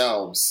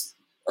themselves,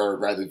 or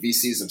rather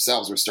VCs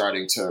themselves, were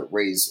starting to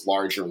raise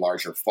larger and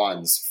larger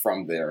funds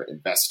from their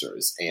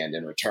investors. And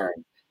in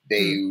return,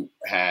 they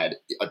had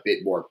a bit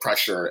more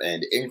pressure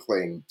and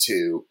inkling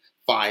to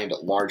find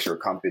larger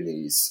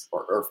companies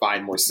or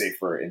find more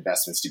safer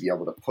investments to be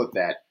able to put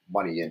that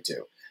money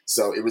into.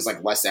 So it was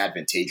like less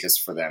advantageous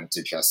for them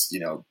to just,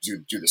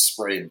 do the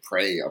spray and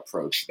pray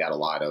approach that a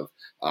lot of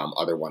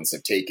other ones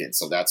have taken.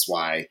 So that's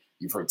why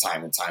you've heard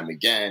time and time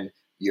again,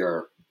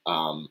 your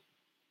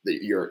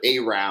A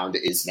round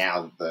is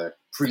now the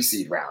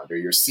pre-seed round, or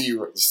your C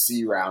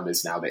round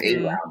is now the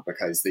A round,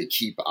 because they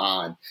keep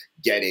on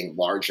getting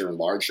larger and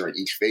larger at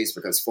each phase,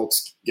 because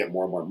folks get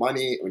more and more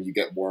money. When you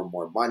get more and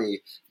more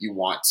money, you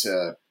want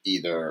to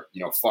either,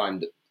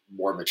 fund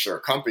more mature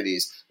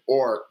companies,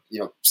 or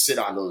sit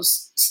on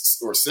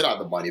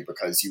the money,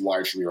 because you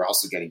largely are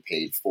also getting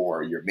paid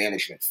for your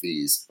management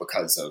fees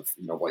because of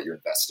what you're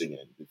investing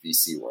in the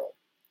VC world.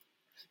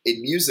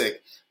 In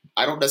music,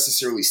 I don't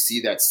necessarily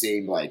see that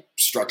same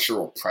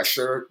structural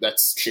pressure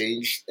that's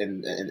changed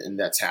and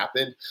that's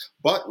happened.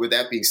 But with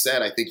that being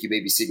said, I think you may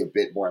be seeing a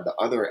bit more on the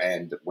other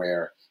end,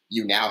 where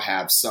you now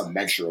have some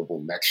measurable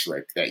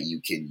metric that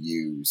you can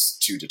use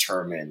to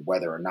determine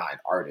whether or not an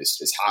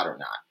artist is hot or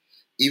not.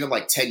 Even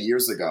 10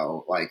 years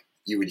ago,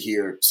 you would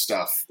hear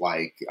stuff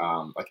like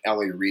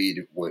L.A. Reid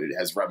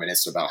has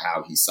reminisced about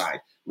how he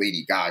signed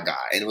Lady Gaga,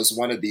 and it was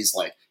one of these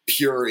like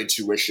pure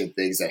intuition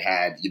things that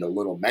had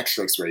little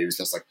metrics where he was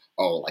just like,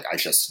 oh, like I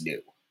just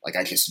knew. Like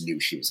I just knew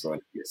she was going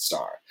to be a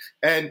star.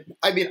 And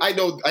I mean, I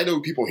know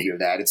people hear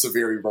that. It's a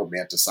very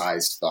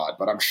romanticized thought,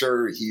 but I'm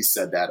sure he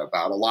said that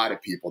about a lot of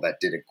people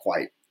that didn't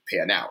quite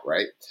pan out,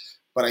 right?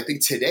 But I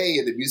think today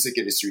in the music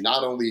industry,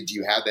 not only do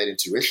you have that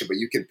intuition, but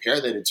you can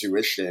pair that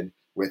intuition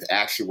with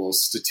actual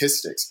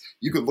statistics.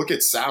 You could look at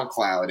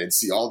SoundCloud and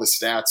see all the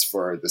stats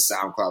for the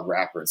SoundCloud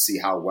rapper and see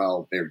how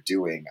well they're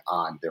doing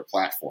on their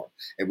platform.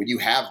 And when you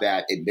have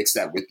that and mix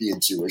that with the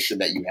intuition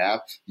that you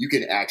have, you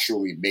can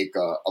actually make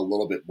a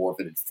little bit more of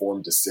an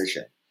informed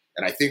decision.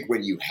 And I think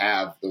when you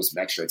have those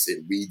metrics,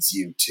 it leads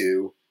you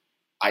to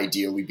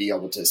ideally be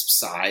able to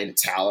sign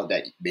talent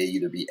that may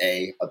either be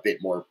a bit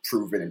more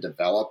proven and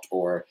developed,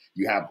 or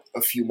you have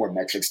a few more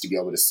metrics to be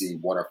able to see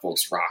what are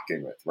folks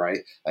rocking with, right?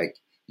 Like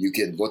you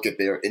can look at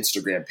their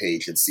Instagram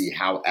page and see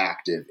how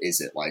active is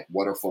it? Like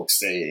what are folks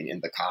saying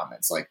in the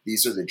comments? Like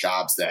these are the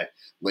jobs that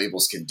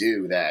labels can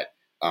do that,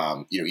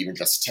 even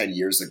just 10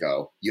 years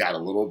ago, you had a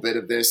little bit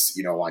of this,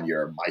 on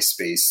your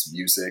MySpace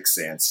musics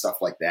and stuff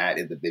like that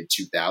in the mid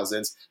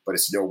 2000s, but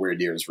it's nowhere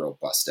near as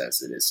robust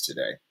as it is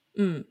today.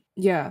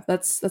 Yeah,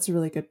 that's a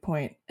really good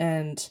point.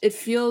 And it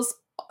feels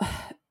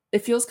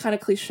kind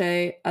of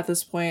cliche at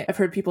this point. I've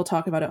heard people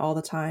talk about it all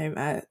the time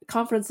at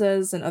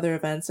conferences and other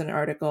events and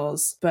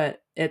articles,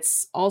 but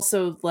it's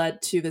also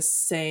led to the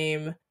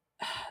same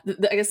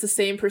the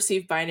same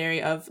perceived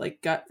binary of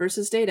like gut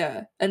versus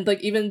data. And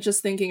like even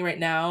just thinking right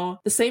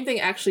now, the same thing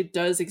actually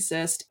does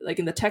exist like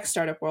in the tech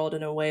startup world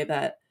in a way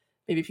that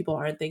maybe people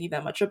aren't thinking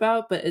that much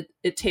about, but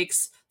it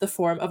takes the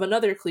form of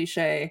another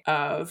cliche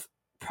of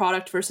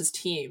product versus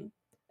team.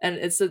 And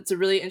it's a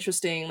really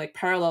interesting like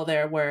parallel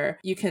there where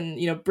you can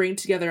bring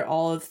together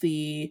all of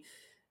the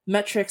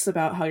metrics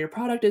about how your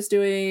product is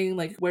doing,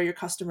 like where your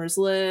customers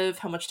live,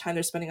 how much time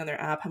they're spending on their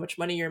app, how much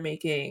money you're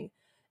making,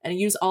 and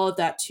use all of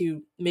that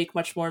to make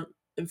much more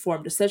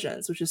informed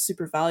decisions, which is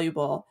super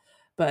valuable.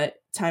 But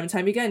time and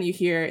time again, you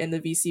hear in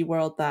the VC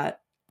world that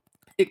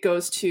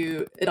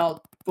it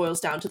all boils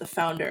down to the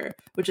founder,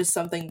 which is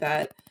something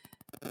that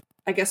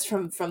I guess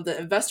from the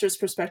investor's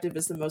perspective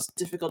is the most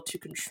difficult to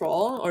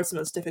control, or it's the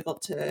most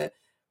difficult to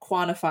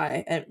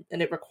quantify, and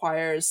it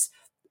requires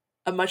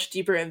a much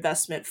deeper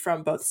investment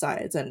from both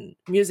sides, and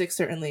music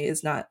certainly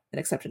is not an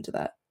exception to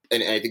that.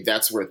 And I think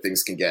that's where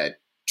things can get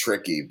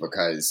tricky,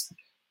 because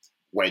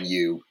when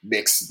you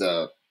mix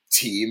the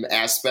team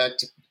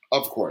aspect,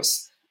 of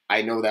course,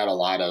 I know that a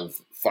lot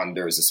of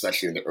funders,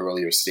 especially in the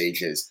earlier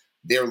stages,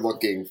 they're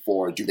looking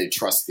for, do they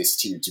trust this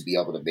team to be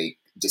able to make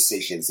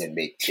decisions and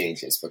make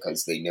changes,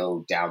 because they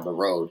know down the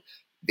road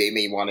they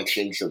may want to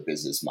change their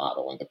business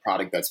model, and the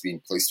product that's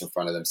being placed in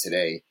front of them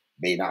today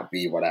may not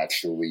be what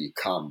actually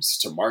comes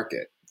to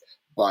market.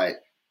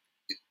 But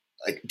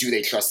like, do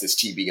they trust this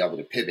team being able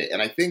to pivot?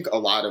 And I think a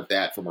lot of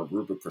that from a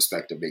Rubrik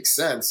perspective makes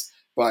sense,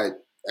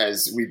 but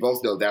as we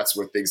both know, that's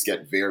where things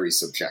get very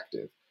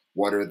subjective.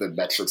 What are the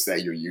metrics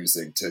that you're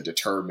using to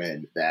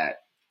determine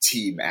that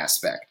team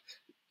aspect?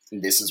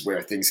 And this is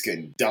where things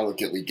can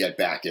delicately get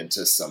back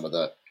into some of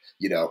the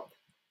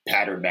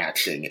pattern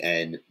matching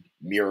and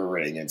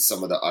mirroring and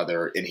some of the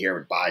other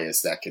inherent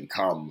bias that can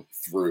come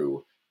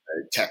through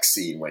the tech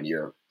scene when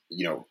you're,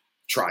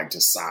 trying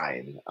to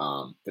sign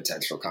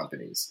potential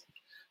companies.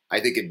 I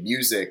think in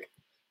music,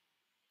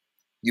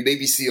 you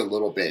maybe see a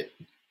little bit,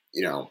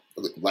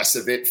 less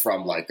of it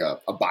from like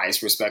a bias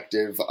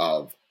perspective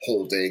of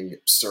holding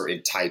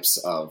certain types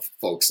of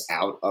folks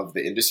out of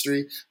the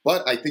industry.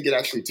 But I think it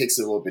actually takes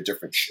a little bit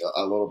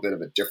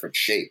of a different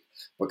shape,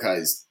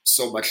 because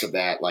so much of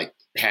that like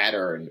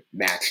pattern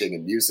matching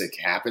in music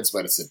happens,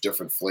 but it's a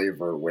different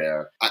flavor.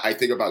 Where I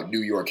think about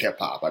New York hip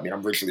hop. I mean,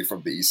 I'm originally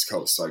from the East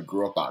Coast, so I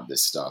grew up on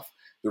this stuff.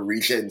 The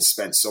region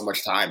spent so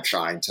much time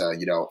trying to,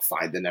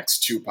 find the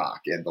next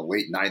Tupac, and the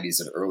late 90s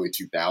and early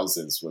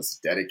 2000s was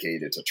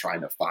dedicated to trying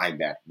to find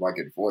that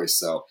rugged voice.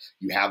 So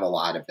you have a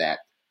lot of that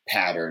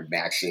pattern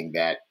matching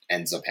that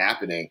ends up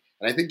happening.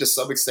 And I think to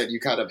some extent you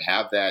kind of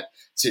have that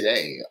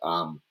today.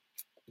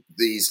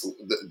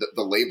 The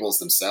labels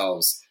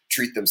themselves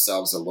treat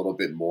themselves a little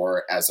bit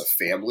more as a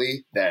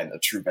family than a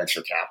true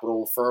venture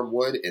capital firm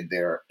would in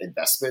their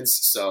investments.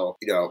 So,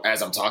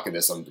 as I'm talking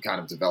this, I'm kind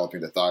of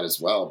developing the thought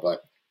as well.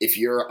 But if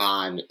you're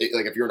an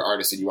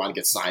artist and you want to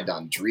get signed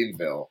on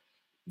Dreamville,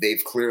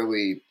 they've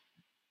clearly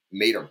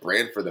made a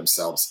brand for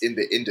themselves in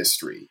the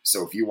industry.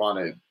 So if you want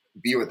to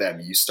be with them,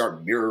 you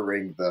start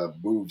mirroring the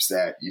moves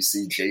that you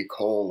see J.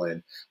 Cole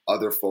and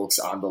other folks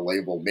on the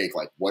label make.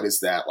 Like, what is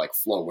that like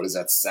flow? What is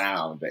that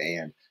sound?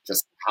 And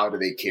just how do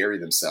they carry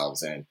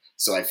themselves? And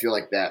so I feel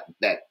like that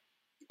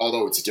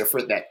although it's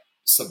different, that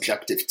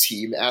subjective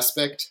team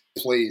aspect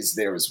plays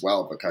there as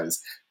well,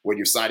 because when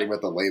you're signing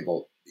with a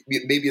label,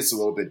 maybe it's a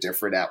little bit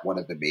different at one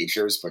of the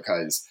majors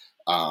because,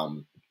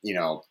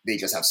 they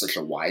just have such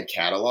a wide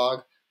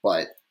catalog.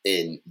 But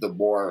in the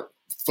more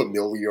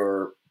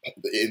familiar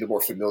in the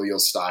more familial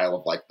style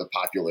of like the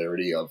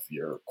popularity of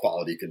your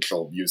quality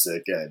control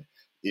music and,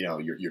 you know,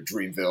 your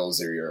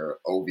Dreamvilles or your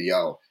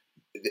OVO.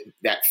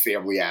 That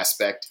family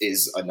aspect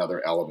is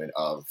another element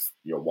of,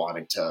 you know,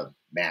 wanting to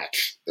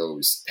match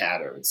those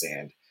patterns.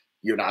 And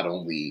you're not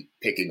only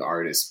picking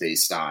artists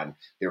based on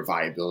their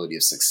viability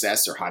of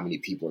success or how many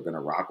people are going to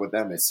rock with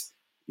them. It's,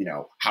 you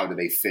know, how do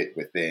they fit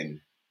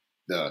within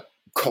the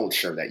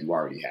culture that you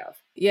already have?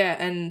 Yeah,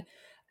 and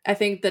I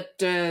think that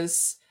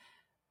does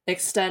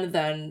extend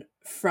then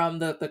from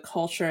the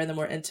culture and the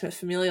more intimate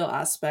familial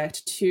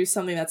aspect to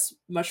something that's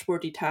much more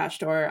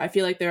detached. Or I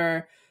feel like there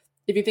are,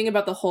 if you think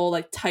about the whole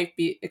like type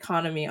beat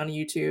economy on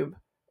YouTube,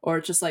 or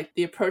just like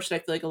the approach that I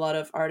feel like a lot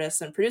of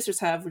artists and producers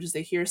have, which is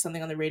they hear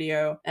something on the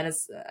radio and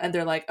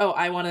they're like, oh,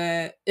 I want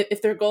to,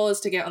 if their goal is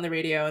to get on the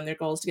radio and their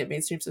goal is to get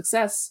mainstream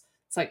success,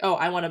 it's like, oh,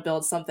 I want to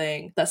build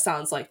something that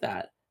sounds like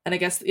that. And I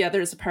guess, yeah,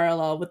 there's a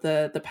parallel with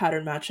the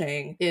pattern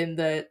matching in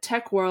the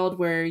tech world,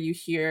 where you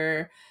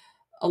hear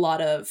a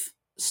lot of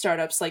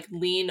startups like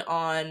lean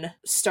on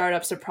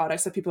startups or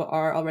products that people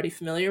are already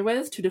familiar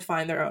with to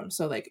define their own.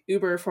 So like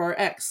Uber for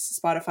X,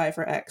 Spotify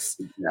for X.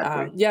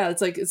 Exactly. Yeah,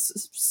 it's like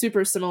it's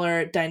super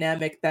similar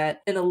dynamic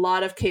that in a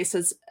lot of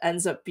cases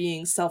ends up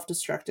being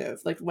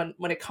self-destructive, like when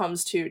it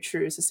comes to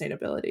true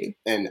sustainability.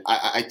 And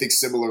I think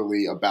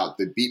similarly about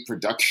the beat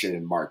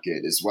production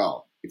market as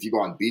well. If you go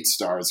on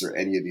BeatStars or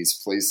any of these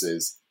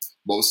places,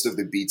 most of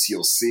the beats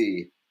you'll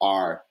see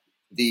are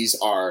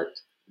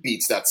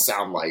beats that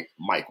sound like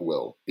Mike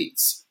Will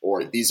beats,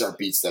 or these are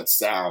beats that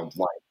sound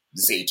like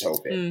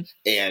Zaytoven.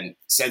 And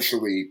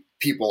essentially,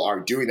 people are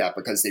doing that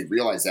because they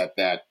realize that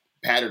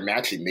pattern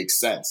matching makes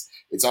sense.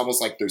 It's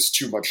almost like there's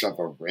too much of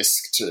a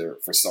risk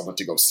for someone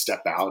to go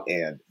step out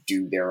and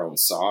do their own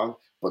song,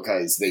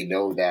 because they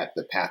know that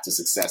the path to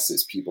success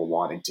is people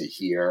wanting to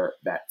hear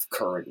that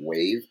current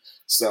wave.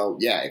 So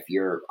yeah, if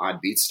you're on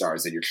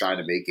BeatStars and you're trying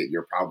to make it,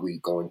 you're probably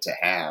going to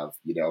have,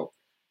 you know,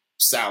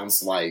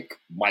 sounds like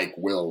Mike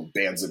Will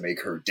Bands That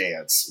Make Her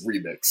Dance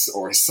remix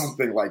or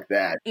something like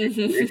that in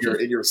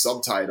your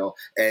subtitle.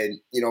 And,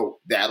 you know,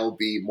 that'll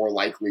be more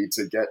likely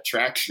to get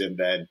traction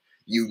than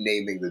you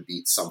naming the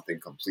beat something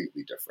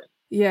completely different.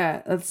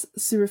 Yeah, that's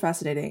super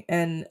fascinating.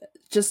 And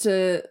just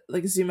to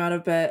like zoom out a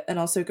bit and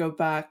also go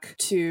back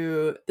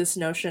to this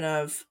notion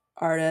of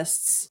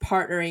artists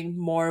partnering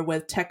more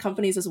with tech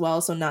companies as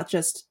well. So not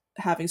just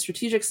having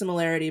strategic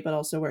similarity, but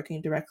also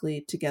working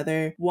directly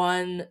together.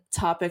 One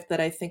topic that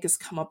I think has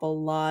come up a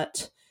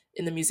lot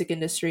in the music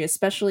industry,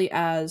 especially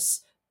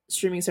as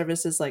streaming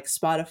services like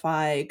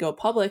Spotify go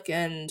public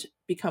and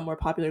become more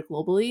popular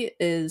globally,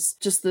 is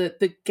just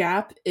the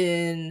gap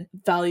in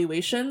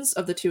valuations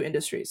of the two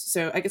industries.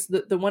 So I guess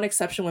the one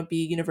exception would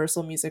be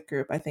Universal Music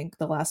Group. I think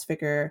the last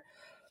figure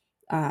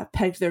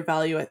pegged their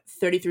value at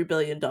 $33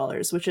 billion,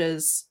 which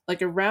is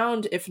like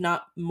around, if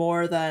not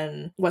more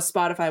than what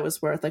Spotify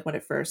was worth, like when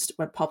it first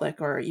went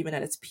public or even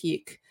at its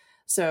peak.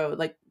 So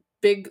like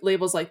big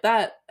labels like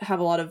that have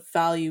a lot of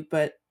value,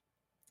 but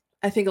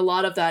I think a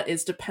lot of that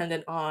is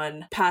dependent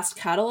on past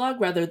catalog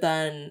rather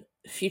than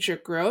future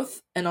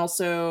growth. And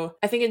also,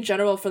 I think in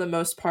general, for the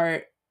most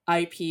part,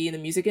 IP in the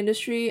music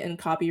industry and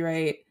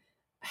copyright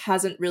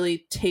hasn't really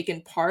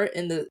taken part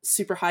in the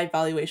super high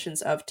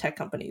valuations of tech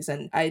companies.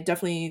 And I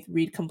definitely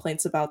read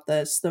complaints about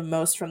this the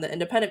most from the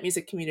independent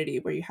music community,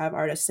 where you have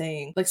artists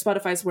saying like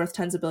Spotify's worth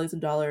tens of billions of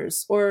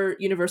dollars, or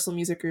Universal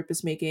Music Group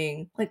is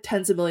making like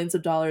tens of millions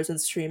of dollars in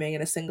streaming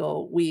in a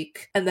single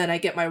week. And then I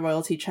get my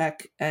royalty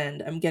check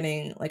and I'm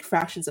getting like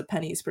fractions of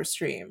pennies per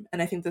stream.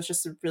 And I think there's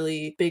just a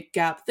really big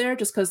gap there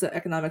just because the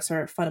economics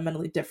are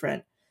fundamentally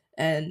different.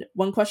 And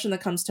one question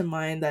that comes to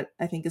mind that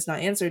I think is not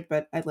answered,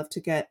 but I'd love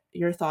to get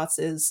your thoughts,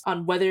 is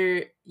on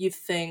whether you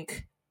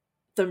think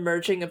the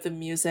merging of the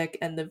music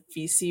and the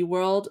VC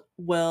world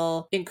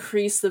will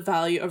increase the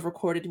value of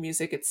recorded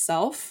music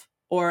itself,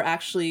 or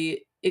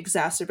actually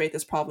exacerbate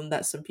this problem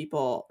that some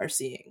people are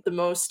seeing. The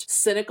most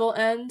cynical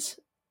end,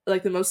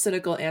 like the most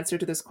cynical answer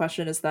to this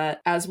question, is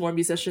that as more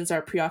musicians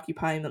are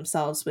preoccupying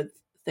themselves with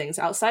things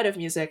outside of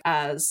music,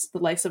 as the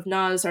likes of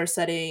Nas are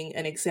setting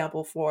an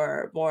example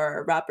for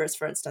more rappers,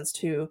 for instance,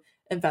 to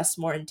invest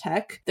more in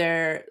tech,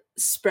 they're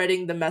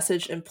spreading the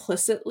message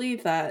implicitly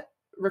that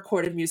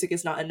recorded music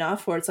is not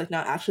enough, or it's like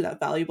not actually that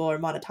valuable or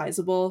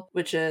monetizable,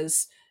 which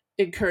is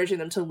encouraging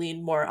them to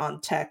lean more on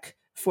tech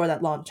for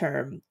that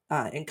long-term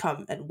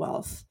income and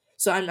wealth.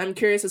 So I'm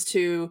curious as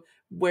to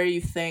where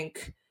you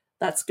think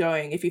that's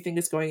going, if you think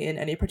it's going in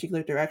any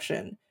particular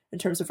direction in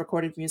terms of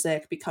recorded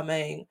music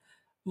becoming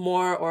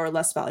more or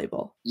less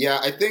valuable. Yeah,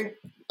 I think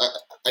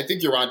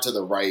you're onto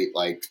the right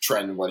like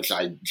trend, which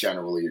I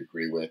generally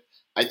agree with.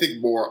 I think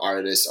more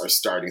artists are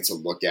starting to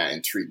look at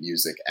and treat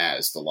music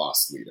as the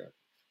loss leader.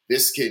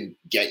 This can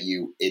get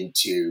you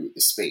into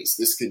the space.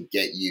 This can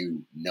get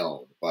you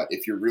known. But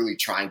if you're really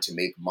trying to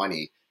make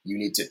money, you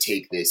need to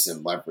take this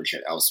and leverage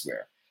it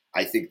elsewhere.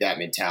 I think that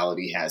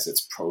mentality has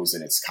its pros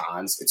and its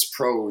cons. Its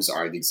pros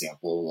are the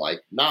example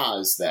like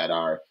Nas that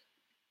are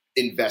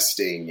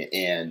investing,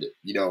 and,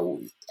 you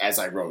know, as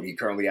I wrote, he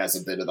currently has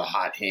a bit of the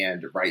hot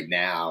hand right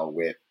now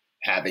with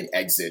having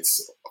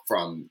exits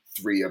from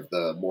 3 of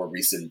the more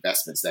recent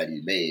investments that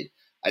he made.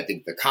 I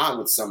think the con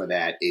with some of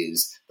that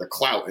is the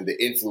clout and the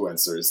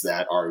influencers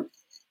that are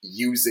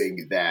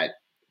using that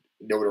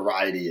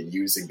notoriety and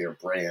using their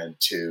brand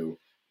to,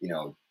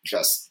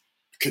 just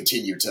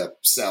continue to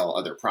sell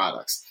other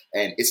products.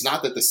 And it's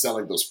not that the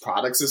selling those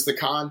products is the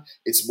con,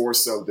 it's more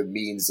so the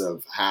means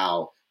of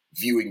how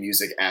viewing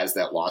music as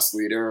that loss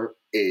leader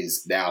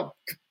is now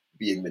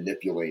being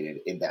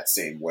manipulated in that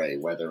same way,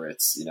 whether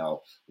it's,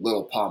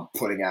 Lil Pump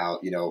putting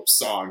out,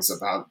 songs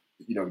about,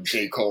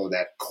 J. Cole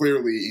that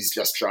clearly he's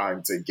just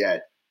trying to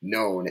get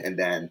known and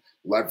then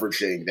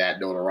leveraging that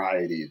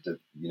notoriety to,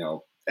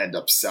 end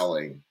up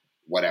selling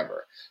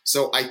whatever.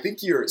 So I think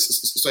you're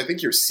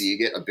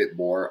seeing it a bit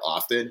more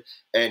often.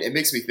 And it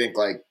makes me think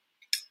like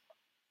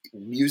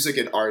music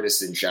and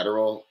artists in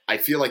general, I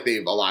feel like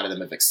a lot of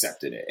them have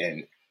accepted it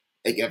and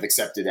they have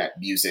accepted that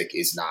music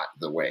is not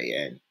the way.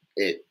 And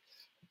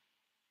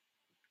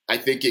I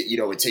think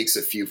it takes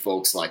a few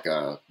folks like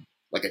a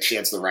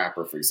Chance the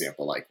Rapper, for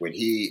example, like when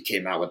he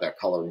came out with that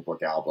Coloring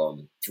Book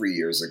album 3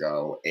 years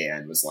ago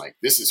and was like,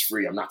 this is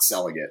free, I'm not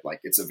selling it, like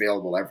it's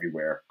available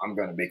everywhere, I'm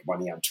going to make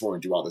money on tour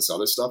and do all this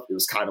other stuff. It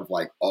was kind of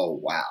like, oh,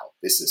 wow,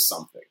 this is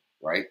something,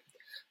 right?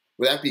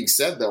 With that being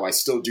said, though, I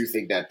still do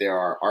think that there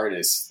are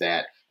artists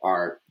that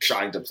are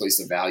trying to place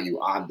a value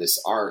on this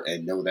art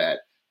and know that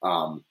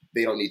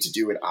they don't need to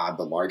do it on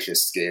the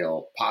largest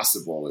scale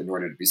possible in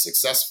order to be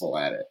successful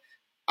at it.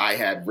 I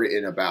had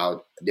written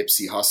about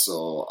Nipsey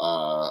Hussle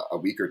a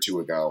week or two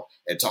ago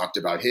and talked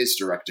about his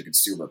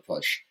direct-to-consumer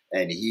push.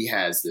 And he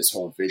has this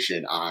whole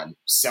vision on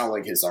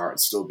selling his art and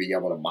still being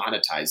able to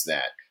monetize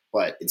that.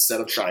 But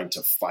instead of trying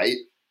to fight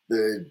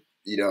the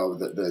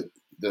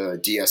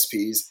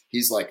DSPs,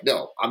 he's like,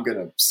 no, I'm going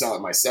to sell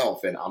it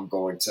myself and I'm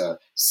going to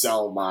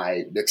sell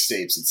my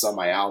mixtapes and sell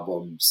my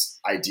albums,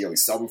 ideally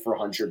sell them for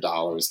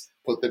 $100,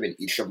 put them in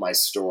each of my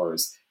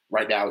stores.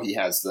 Right now, he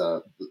has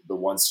the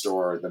one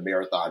store, the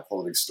Marathon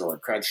clothing store in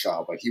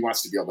Crenshaw, but he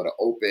wants to be able to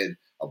open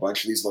a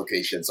bunch of these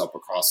locations up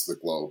across the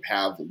globe,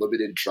 have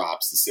limited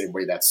drops the same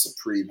way that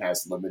Supreme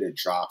has limited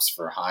drops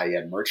for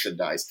high-end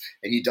merchandise.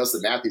 And he does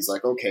the math. He's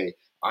like, okay,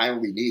 I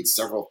only need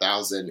several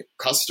thousand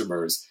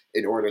customers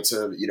in order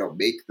to,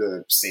 make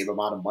the same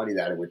amount of money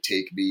that it would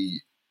take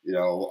me,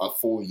 a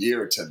full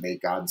year to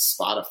make on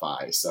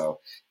Spotify.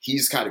 So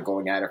he's kind of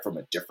going at it from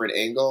a different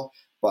angle.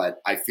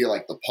 But I feel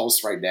like the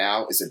pulse right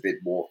now is a bit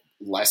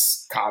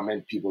less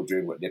common. People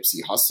doing what Nipsey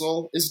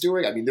Hussle is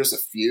doing. I mean, there's a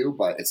few,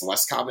 but it's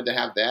less common to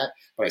have that.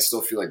 But I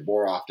still feel like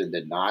more often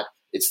than not,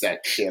 it's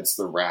that Chance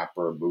the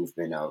Rapper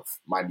movement of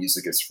my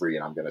music is free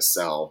and I'm going to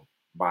sell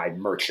my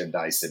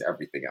merchandise and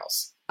everything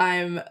else.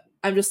 I'm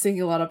just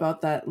thinking a lot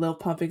about that Lil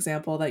Pump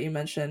example that you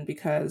mentioned,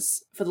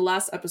 because for the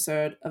last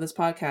episode of this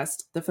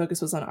podcast, the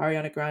focus was on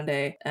Ariana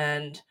Grande,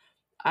 and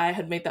I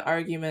had made the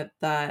argument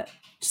that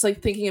just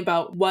like thinking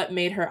about what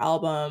made her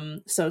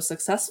album so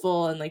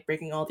successful and like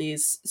breaking all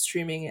these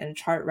streaming and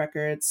chart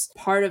records,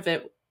 part of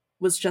it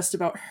was just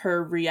about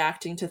her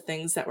reacting to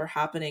things that were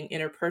happening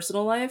in her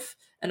personal life.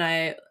 And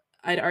I'd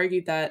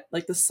argued that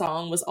like the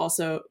song was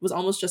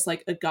almost just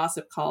like a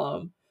gossip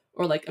column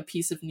or like a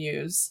piece of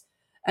news.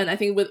 And I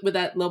think with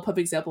that Lil Pump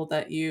example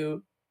that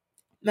you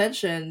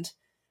mentioned,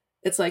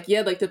 it's like,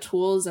 yeah, like the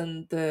tools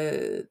and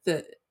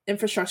the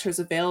infrastructure is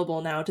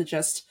available now to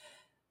just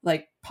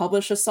like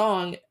publish a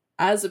song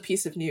as a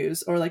piece of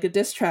news or like a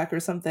diss track or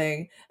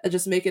something and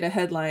just make it a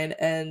headline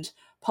and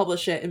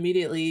publish it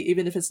immediately,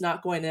 even if it's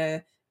not going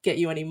to get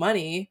you any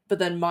money, but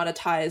then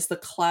monetize the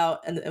clout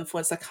and the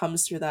influence that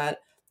comes through that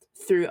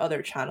through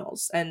other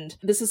channels. And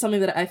this is something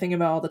that I think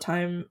about all the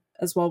time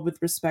as well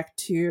with respect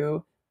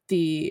to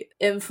the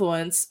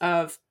influence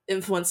of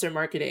influencer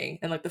marketing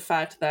and like the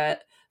fact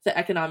that the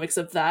economics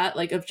of that,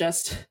 like of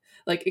just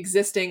like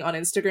existing on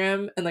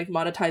Instagram and like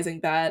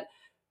monetizing that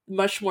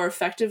much more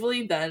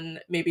effectively than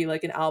maybe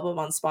like an album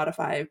on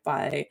Spotify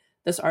by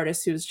this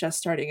artist who's just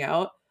starting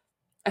out.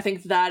 I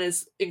think that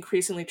is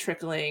increasingly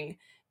trickling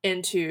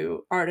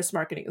into artist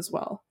marketing as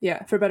well.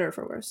 Yeah, for better or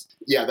for worse.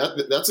 Yeah,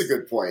 that's a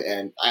good point.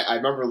 And I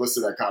remember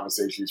listening to that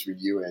conversation between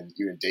you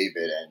and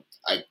David.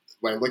 And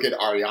when I look at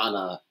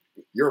Ariana,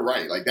 you're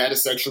right. Like that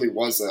essentially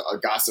was a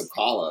gossip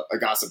column.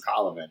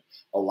 And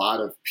a lot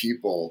of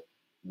people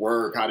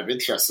were kind of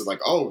interested, like,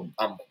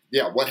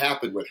 what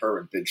happened with her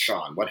and Big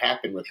Sean? What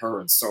happened with her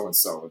and so?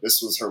 This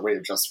was her way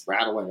of just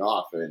rattling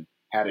off and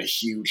had a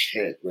huge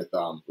hit with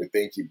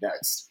Thank You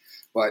Next.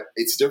 But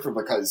it's different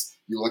because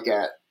you look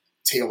at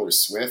Taylor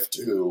Swift,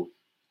 who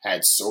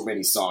had so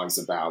many songs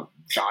about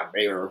John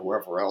Mayer or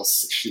whoever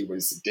else she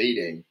was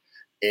dating.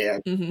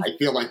 And I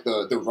feel like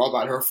the rub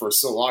on her for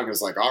so long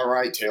is like, all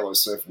right, Taylor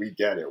Swift, we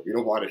get it. We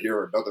don't want to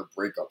hear another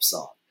breakup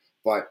song.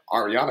 But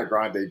Ariana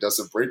Grande does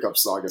a breakup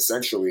song,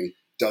 essentially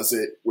does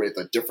it with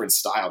a different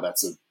style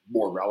that's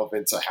more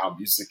relevant to how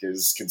music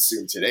is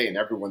consumed today. And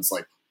everyone's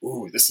like,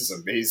 ooh, this is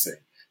amazing.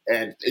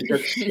 And it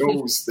just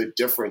shows the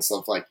difference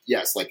of like,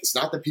 yes, like it's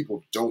not that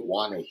people don't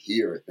want to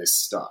hear this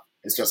stuff.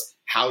 It's just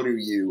how do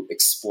you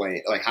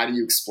explain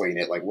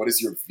it? Like, what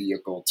is your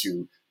vehicle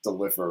to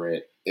deliver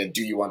it? And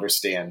do you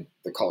understand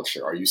the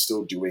culture? Are you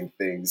still doing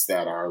things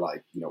that are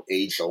like,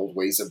 age-old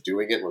ways of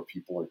doing it where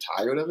people are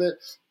tired of it?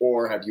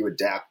 Or have you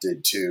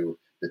adapted to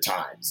the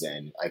times?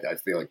 And I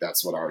feel like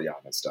that's what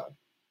Ariana's done.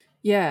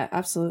 Yeah,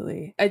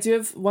 absolutely. I do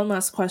have one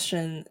last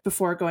question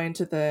before going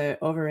to the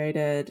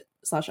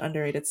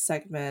overrated/underrated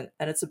segment,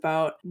 and it's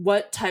about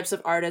what types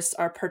of artists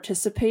are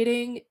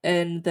participating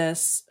in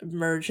this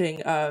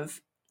merging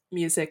of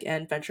music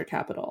and venture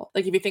capital.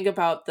 Like if you think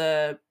about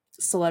the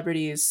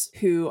celebrities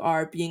who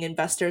are being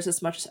investors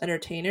as much as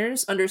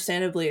entertainers,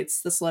 understandably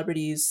it's the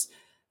celebrities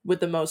with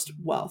the most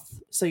wealth.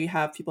 So you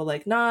have people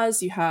like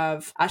Nas, you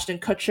have Ashton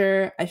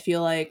Kutcher, I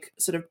feel like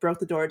sort of broke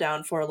the door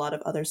down for a lot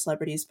of other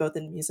celebrities, both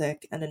in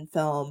music and in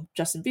film.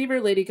 Justin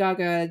Bieber, Lady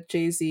Gaga,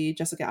 Jay-Z,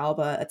 Jessica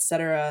Alba,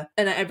 etc.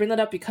 And I bring that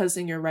up because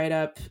in your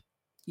write-up,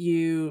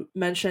 you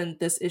mentioned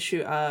this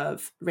issue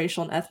of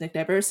racial and ethnic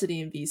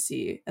diversity in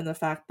VC and the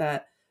fact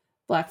that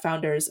Black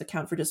founders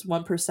account for just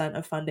 1%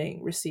 of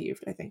funding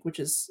received, I think, which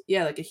is,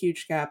 like a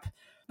huge gap.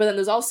 But then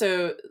there's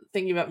also,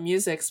 thinking about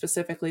music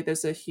specifically,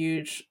 there's a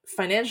huge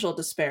financial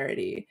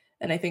disparity.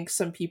 And I think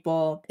some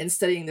people in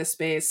studying this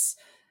space,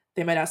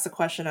 they might ask the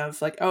question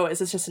of like, oh, is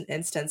this just an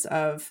instance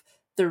of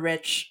the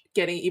rich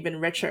getting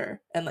even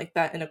richer and like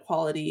that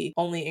inequality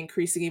only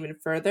increasing even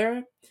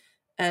further?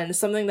 And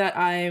something that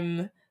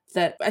I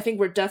think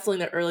we're definitely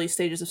in the early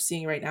stages of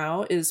seeing right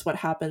now is what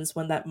happens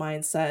when that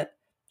mindset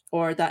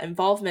or that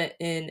involvement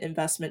in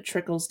investment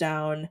trickles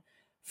down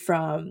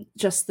from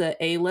just the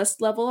A-list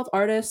level of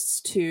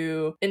artists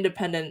to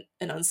independent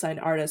and unsigned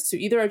artists who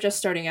either are just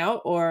starting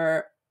out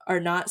or are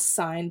not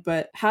signed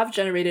but have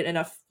generated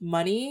enough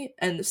money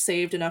and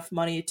saved enough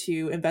money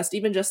to invest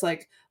even just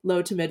like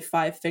low to mid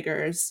 5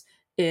 figures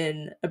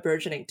in a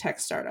burgeoning tech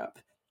startup.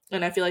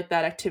 And I feel like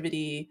that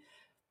activity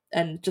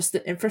and just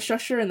the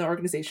infrastructure and the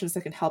organizations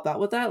that can help out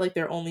with that, like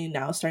they're only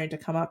now starting to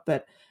come up.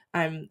 But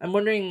I'm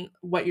wondering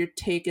what your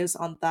take is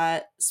on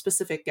that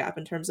specific gap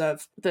in terms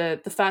of the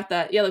fact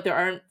that like there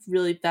aren't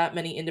really that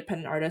many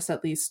independent artists,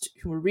 at least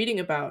who we're reading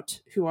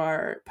about, who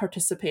are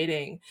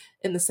participating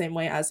in the same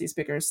way as these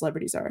bigger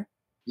celebrities are.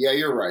 Yeah,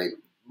 you're right.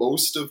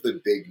 Most of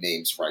the big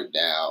names right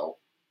now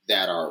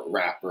that are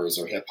rappers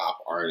or hip hop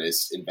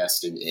artists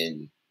investing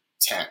in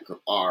tech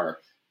are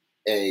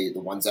the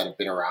ones that have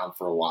been around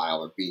for a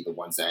while, or B, the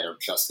ones that have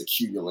just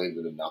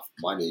accumulated enough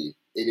money.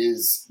 It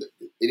is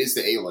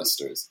the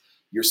A-listers.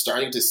 You're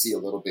starting to see a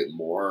little bit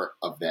more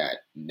of that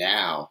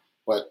now,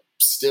 but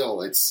still,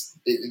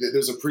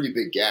 there's a pretty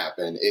big gap,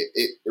 and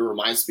it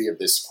reminds me of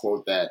this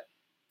quote that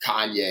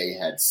Kanye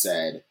had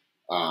said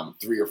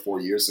 3 or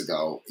 4 years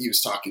ago. He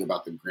was talking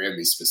about the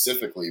Grammys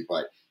specifically,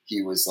 but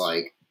he was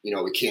like,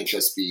 it can't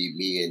just be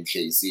me and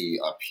Jay-Z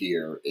up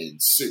here in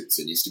suits.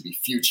 It needs to be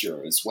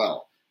Future as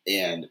well.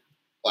 And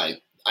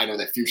like, I know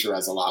that Future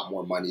has a lot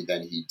more money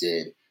than he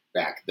did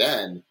back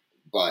then,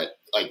 but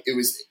like it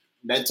was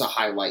meant to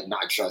highlight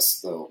not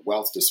just the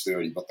wealth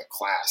disparity, but the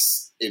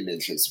class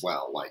image as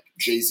well. Like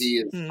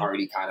Jay-Z has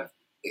already kind of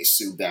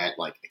assumed that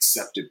like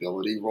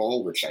acceptability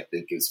role, which I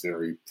think is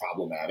very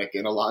problematic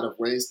in a lot of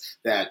ways,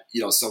 that,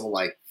 someone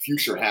like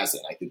Future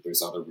hasn't. I think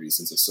there's other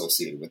reasons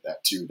associated with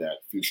that too, that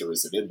Future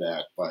isn't in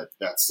that, but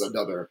that's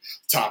another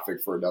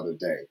topic for another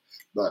day.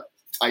 But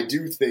I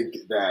do think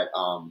that,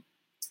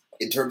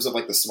 in terms of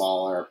like the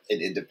smaller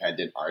and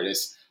independent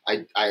artists,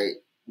 I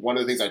one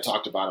of the things I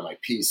talked about in my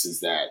piece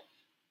is that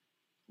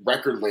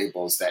record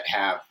labels that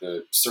have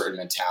the certain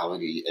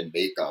mentality and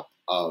makeup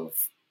of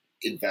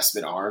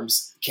investment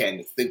arms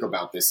can think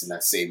about this in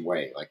that same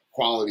way. Like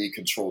Quality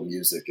Control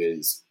Music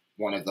is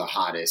one of the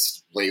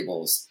hottest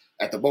labels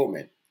at the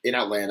moment. In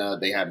Atlanta,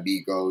 they have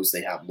Migos,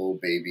 they have Lil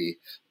Baby,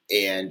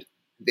 and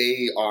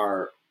they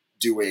are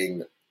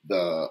doing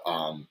the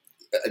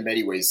in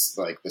many ways,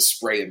 like the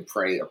spray and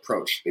pray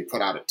approach. They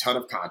put out a ton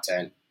of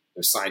content.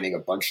 They're signing a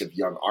bunch of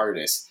young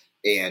artists,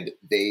 and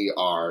they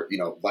are,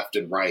 left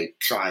and right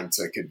trying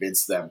to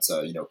convince them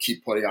to,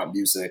 keep putting out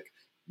music.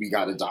 We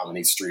got to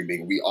dominate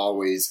streaming.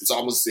 It's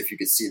almost as if you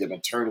could see them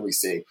internally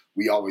saying,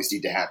 we always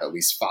need to have at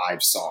least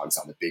 5 songs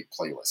on the big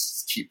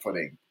playlists. Keep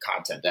putting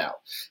content out.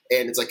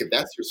 And it's like, if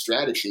that's your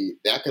strategy,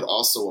 that could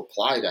also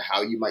apply to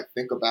how you might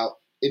think about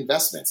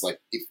investments. Like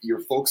if your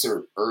folks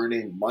are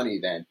earning money,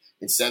 then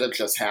instead of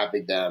just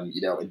having them,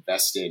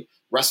 invest in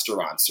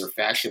restaurants or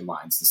fashion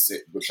lines,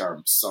 which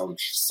are some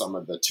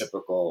of the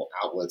typical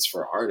outlets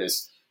for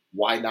artists,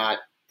 why not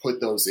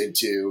put those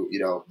into,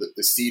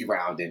 the seed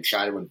round and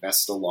try to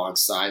invest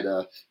alongside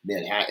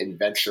Manhattan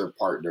Venture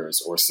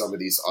Partners or some of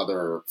these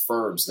other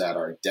firms that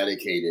are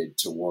dedicated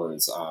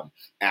towards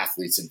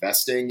athletes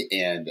investing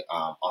and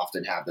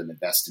often have them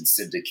invest and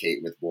syndicate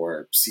with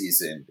more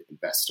seasoned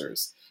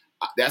investors.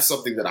 That's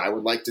something that I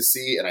would like to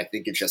see, and I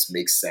think it just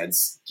makes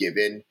sense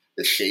given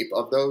the shape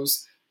of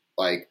those.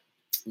 Like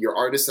your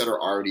artists that are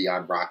already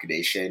on Roc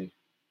Nation,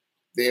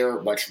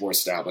 they're much more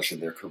established in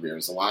their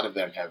careers. A lot of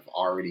them have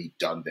already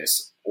done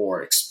this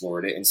or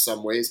explored it in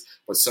some ways,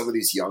 but some of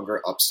these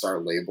younger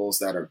upstart labels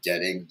that are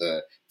getting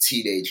the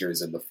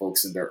teenagers and the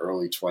folks in their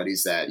early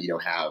 20s that,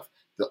 have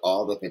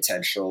all the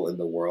potential in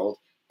the world,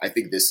 I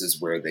think this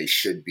is where they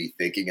should be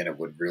thinking, and it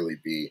would really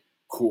be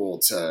cool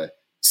to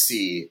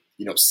see,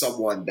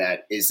 someone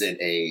that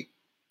isn't a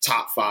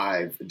top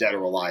 5 dead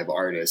or alive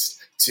artist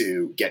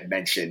to get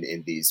mentioned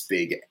in these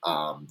big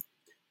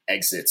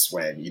exits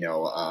when,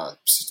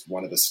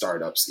 one of the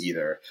startups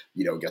either,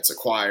 gets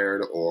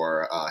acquired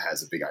or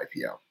has a big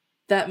IPO.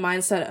 That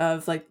mindset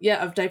of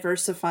of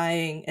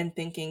diversifying and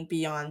thinking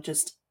beyond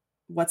just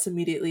what's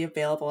immediately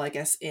available, I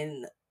guess,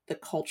 in the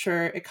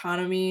culture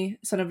economy,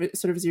 sort of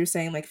as you're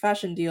saying, like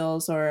fashion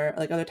deals or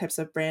like other types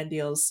of brand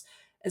deals,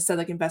 instead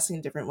like investing in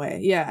a different way.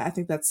 Yeah, I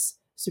think that's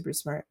super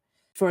smart.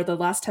 For the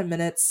last 10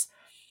 minutes,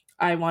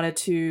 I wanted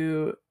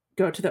to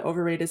go to the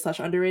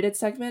overrated/underrated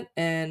segment,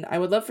 and I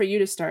would love for you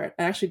to start.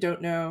 I actually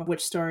don't know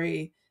which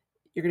story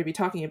you're going to be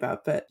talking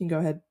about, but you can go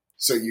ahead.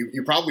 So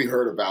you probably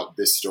heard about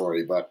this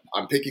story, but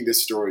I'm picking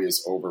this story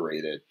as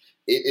overrated.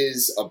 It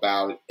is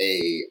about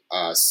a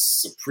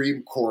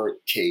Supreme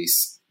Court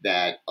case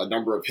that a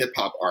number of hip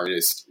hop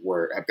artists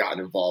have gotten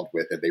involved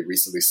with, and they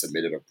recently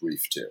submitted a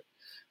brief to.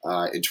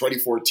 In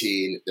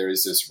 2014, there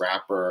is this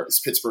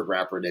Pittsburgh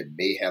rapper named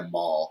Mayhem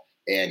Mall,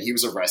 and he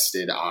was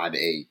arrested on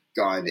a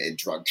gun and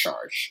drug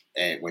charge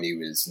when he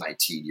was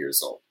 19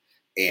 years old.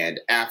 And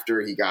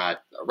after he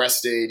got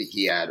arrested,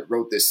 he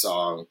wrote this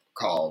song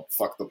called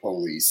Fuck the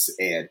Police.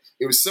 And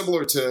it was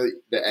similar to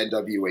the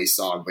NWA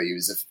song, but he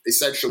was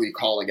essentially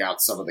calling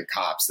out some of the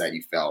cops that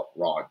he felt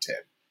wronged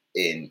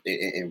him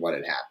in what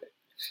had happened.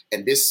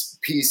 And this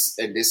case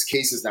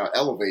is now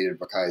elevated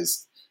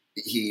because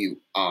he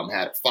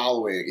had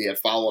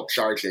follow-up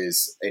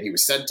charges, and he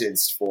was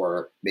sentenced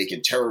for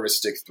making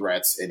terroristic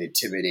threats and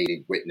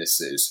intimidating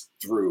witnesses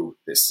through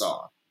this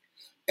song.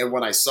 And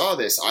when I saw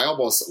this, I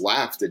almost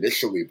laughed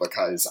initially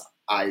because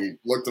I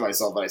looked at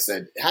myself and I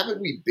said,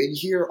 haven't we been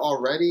here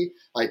already?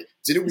 Like,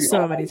 didn't we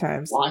so many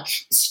times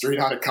watch Straight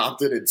Outta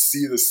Compton and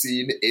see the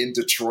scene in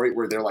Detroit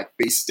where they're like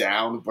face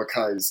down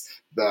because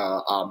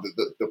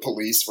the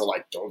police were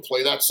like, don't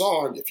play that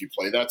song. If you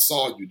play that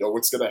song, you know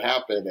what's going to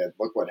happen. And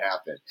look what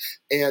happened.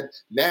 And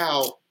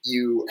now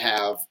you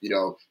have,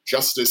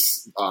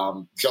 Justice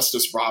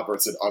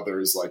Roberts and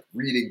others like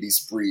reading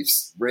these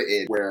briefs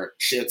written where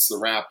Chance the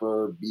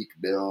Rapper, Meek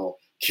Mill,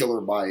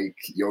 Killer Mike,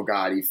 Yo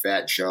Gotti,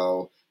 Fat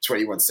Joe,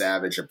 21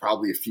 Savage, and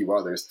probably a few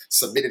others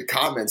submitted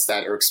comments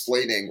that are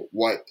explaining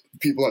what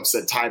people have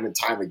said time and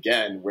time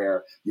again,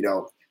 where,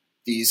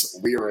 these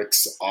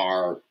lyrics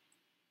are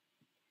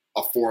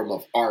a form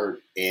of art.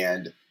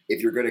 And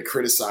if you're going to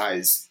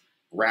criticize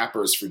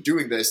rappers for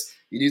doing this,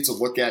 you need to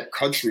look at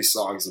country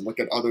songs and look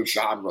at other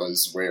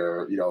genres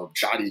where,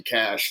 Johnny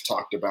Cash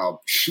talked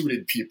about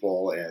shooting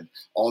people and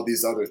all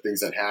these other things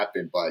that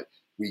happen, but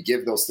we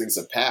give those things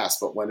a pass.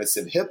 But when it's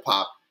in hip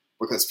hop,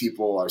 because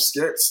people are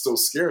still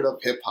scared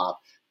of hip hop,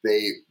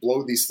 they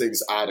blow these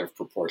things out of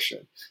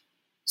proportion.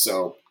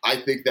 So I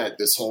think that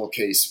this whole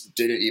case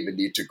didn't even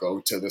need to go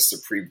to the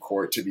Supreme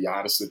Court, to be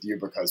honest with you,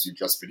 because you've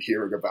just been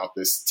hearing about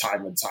this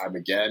time and time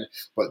again.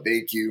 But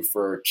thank you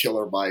for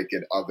Killer Mike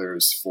and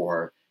others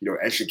for,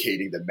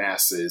 educating the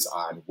masses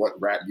on what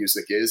rap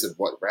music is and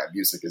what rap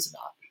music is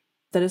not.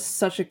 That is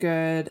such a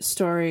good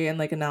story and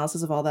like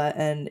analysis of all that.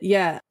 And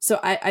yeah, so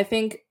I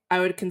think I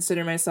would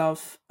consider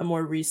myself a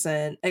more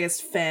recent, I guess,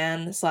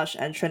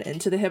 fan/entrant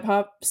into the hip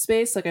hop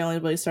space. Like I only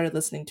really started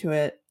listening to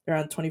it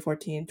around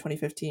 2014,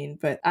 2015.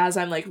 But as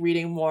I'm like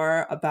reading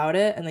more about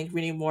it and like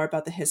reading more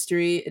about the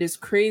history, it is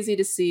crazy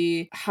to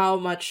see how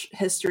much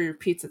history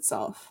repeats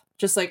itself,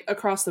 just like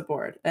across the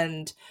board.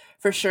 And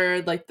for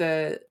sure, like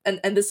and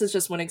this is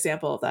just one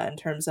example of that in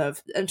terms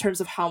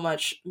of how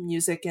much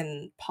music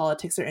and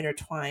politics are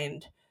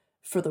intertwined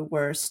for the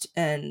worst,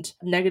 and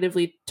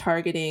negatively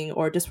targeting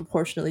or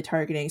disproportionately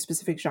targeting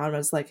specific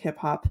genres like hip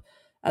hop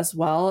as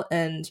well.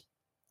 And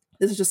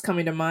this is just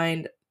coming to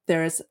mind.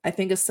 There is, I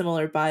think, a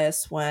similar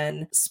bias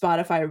when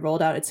Spotify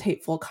rolled out its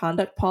hateful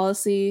conduct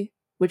policy,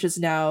 which is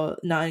now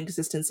not in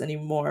existence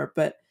anymore.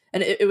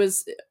 And it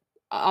was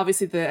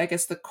obviously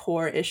the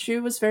core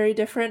issue was very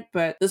different,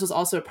 but this was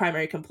also a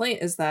primary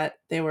complaint, is that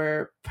they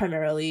were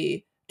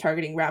primarily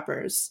targeting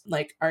rappers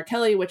like R.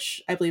 Kelly,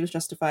 which I believe is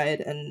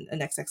justified, and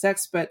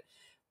XXX, but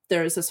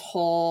there's this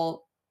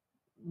whole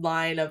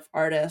line of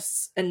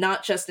artists, and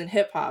not just in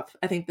hip hop.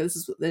 I think this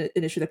is an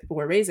issue that people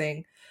were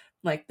raising.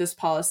 Like, this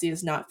policy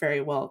is not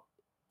very well,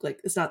 like,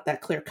 it's not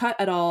that clear cut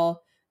at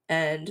all.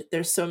 And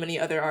there's so many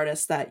other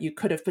artists that you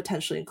could have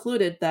potentially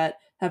included that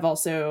have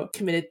also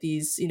committed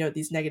these,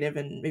 these negative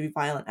and maybe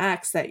violent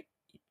acts that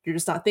you're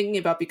just not thinking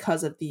about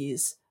because of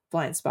these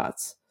blind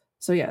spots.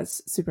 So yeah,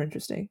 it's super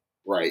interesting.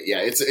 Right.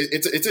 Yeah. It's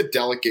a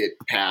delicate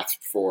path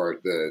for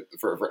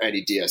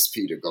any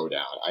DSP to go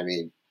down. I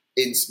mean,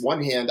 in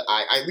one hand,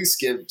 I at least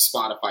give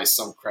Spotify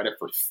some credit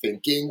for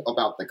thinking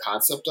about the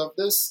concept of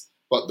this,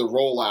 but the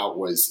rollout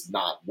was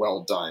not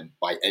well done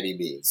by any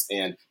means.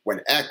 And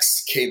when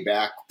X came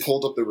back,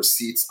 pulled up the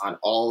receipts on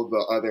all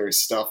the other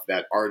stuff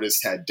that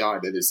artists had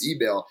done in his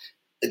email,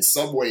 in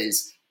some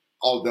ways,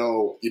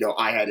 although,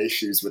 I had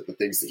issues with the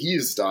things that he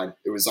has done,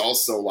 it was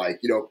also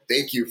like,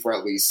 thank you for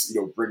at least,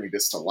 bringing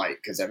this to light.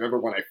 Because I remember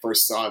when I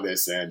first saw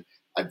this and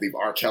I believe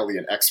R. Kelly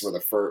and X were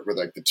were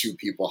like the two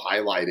people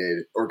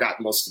highlighted or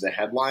got most of the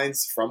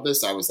headlines from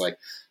this. I was like,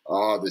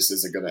 oh, this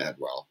isn't going to end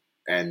well.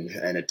 And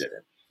it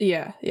didn't.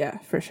 Yeah,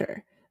 for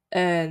sure.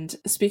 And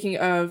speaking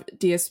of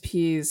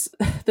DSPs,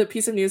 the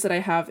piece of news that I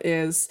have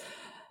is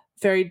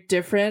very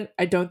different.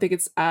 I don't think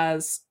it's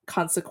as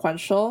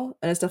consequential,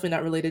 and it's definitely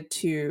not related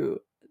to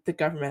the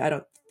government, I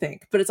don't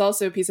think. But it's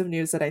also a piece of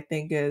news that I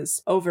think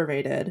is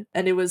overrated.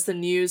 And it was the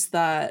news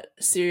that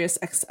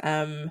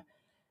SiriusXM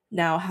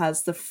now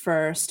has the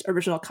first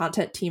original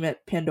content team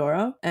at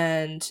Pandora.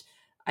 And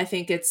I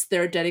think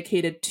they're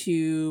dedicated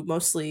to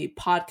mostly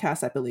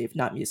podcasts, I believe,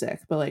 not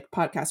music, but like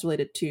podcasts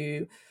related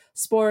to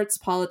sports,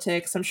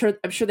 politics. I'm sure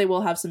they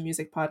will have some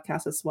music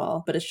podcasts as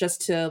well, but it's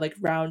just to like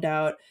round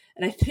out.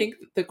 And I think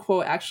the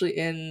quote actually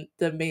in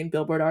the main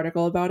Billboard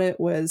article about it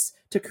was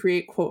to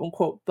create quote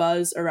unquote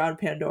buzz around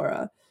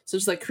Pandora. So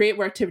just like create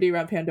more activity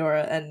around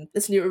Pandora. And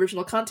this new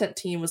original content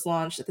team was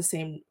launched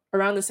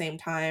around the same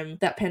time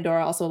that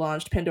Pandora also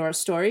launched Pandora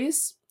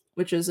Stories,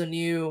 which is a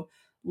new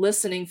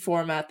listening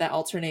format that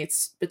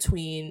alternates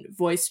between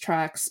voice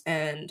tracks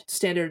and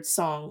standard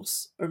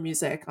songs or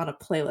music on a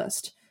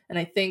playlist. And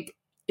I think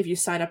if you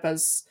sign up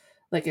as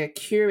like a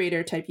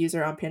curator type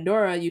user on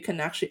Pandora, you can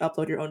actually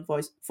upload your own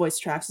voice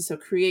tracks, and so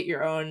create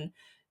your own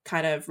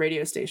kind of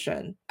radio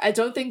station. I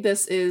don't think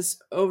this is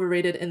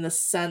overrated in the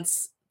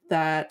sense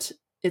that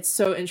it's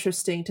so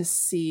interesting to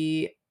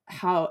see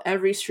how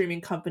every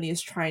streaming company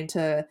is trying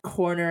to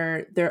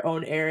corner their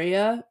own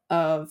area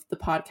of the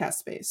podcast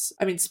space.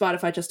 I mean,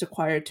 Spotify just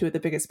acquired two of the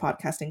biggest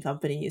podcasting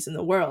companies in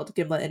the world,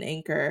 Gimlet and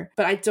Anchor,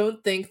 but I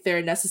don't think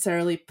they're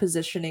necessarily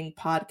positioning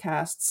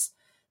podcasts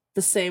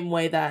the same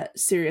way that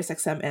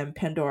SiriusXM and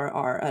Pandora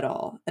are at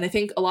all. And I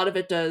think a lot of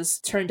it does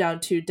turn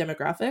down to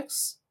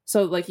demographics.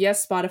 So like,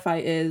 yes,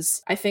 Spotify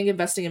is, I think,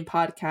 investing in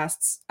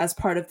podcasts as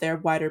part of their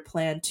wider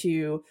plan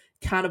to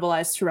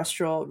cannibalize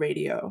terrestrial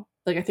radio.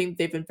 Like, I think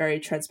they've been very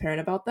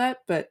transparent about that.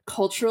 But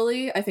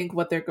culturally, I think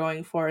what they're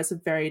going for is a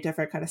very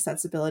different kind of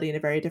sensibility and a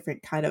very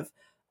different kind of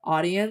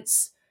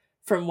audience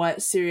from what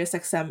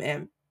SiriusXM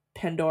and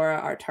Pandora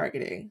are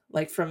targeting.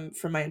 Like from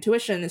my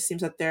intuition, it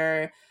seems that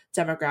their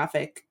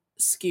demographic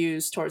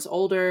skews towards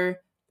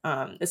older.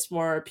 It's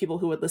more people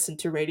who would listen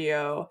to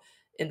radio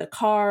in the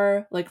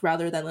car, like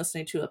rather than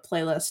listening to a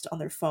playlist on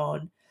their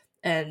phone.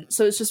 And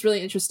so it's just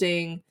really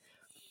interesting.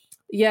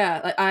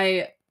 Yeah,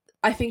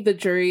 I think the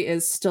jury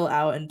is still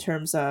out in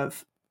terms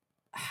of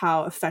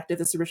how effective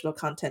this original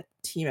content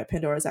team at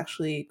Pandora is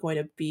actually going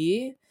to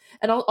be.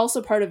 And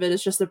also part of it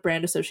is just the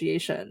brand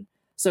association.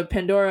 So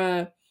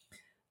Pandora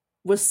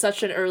was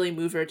such an early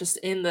mover just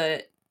in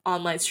the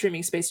online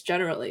streaming space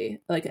generally.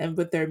 Like, and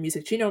with their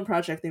Music Genome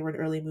project, they were an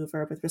early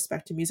mover with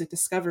respect to music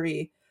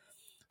discovery.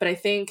 But I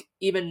think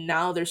even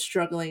now they're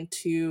struggling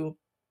to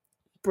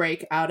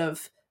break out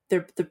of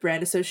the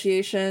brand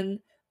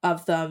association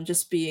of them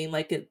just being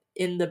like an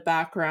in the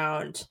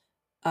background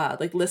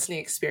like listening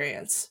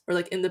experience, or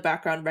like in the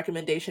background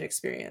recommendation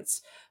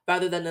experience,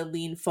 rather than a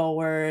lean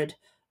forward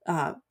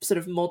sort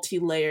of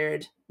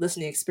multi-layered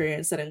listening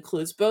experience that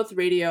includes both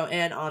radio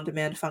and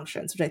on-demand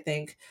functions, which I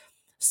think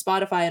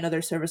Spotify and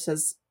other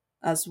services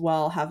as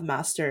well have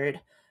mastered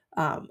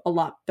a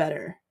lot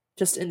better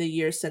just in the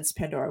years since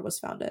Pandora was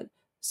founded.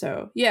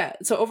 So yeah,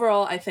 so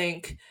overall I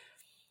think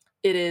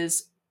it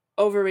is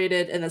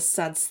overrated in the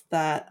sense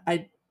that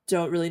I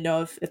don't really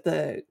know if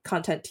the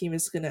content team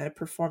is going to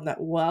perform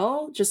that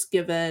well, just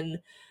given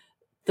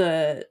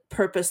the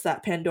purpose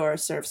that Pandora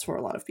serves for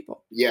a lot of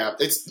people. Yeah,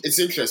 it's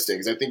interesting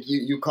because I think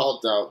you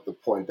called out the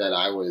point that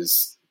I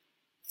was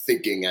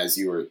thinking as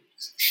you were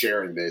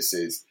sharing this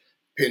is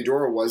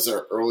Pandora was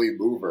an early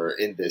mover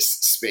in this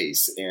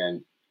space,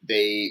 and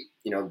they,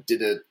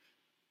 did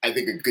I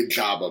think a good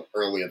job of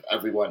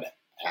everyone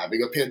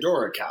having a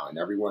Pandora account and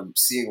everyone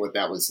seeing what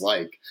that was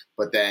like.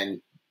 But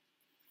then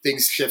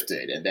things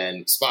shifted, and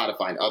then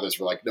Spotify and others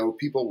were like, no,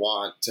 people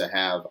want to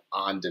have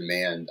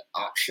on-demand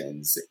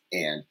options.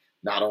 And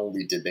not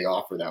only did they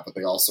offer that, but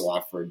they also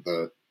offered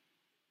the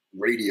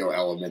radio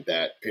element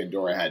that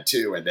Pandora had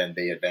too. And then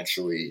they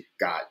eventually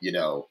got,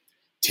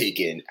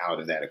 taken out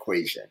of that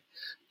equation.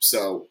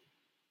 So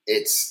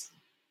it's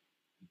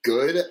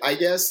good, I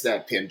guess,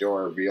 that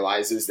Pandora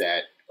realizes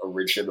that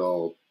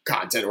original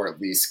content, or at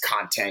least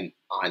content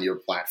on your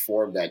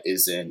platform that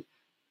isn't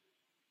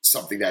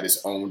something that is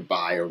owned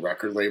by a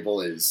record label,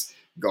 is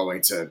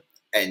going to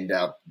end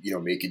up,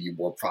 making you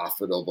more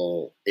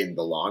profitable in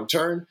the long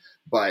term.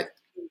 But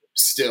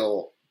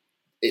still,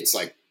 it's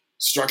like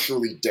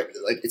structurally different.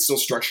 Like, it's still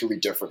structurally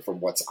different from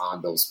what's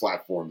on those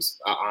platforms,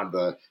 on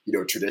the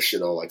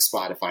traditional like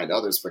Spotify and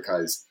others,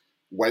 because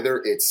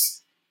whether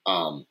it's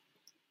a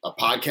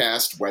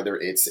podcast, whether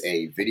it's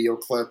a video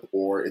clip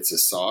or it's a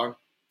song,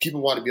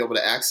 people want to be able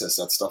to access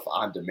that stuff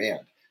on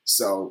demand.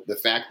 So the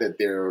fact that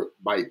there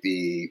might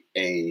be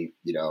a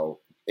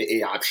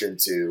option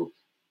to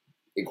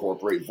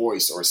incorporate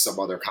voice or some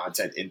other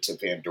content into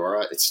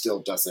Pandora, it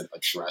still doesn't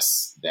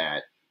address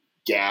that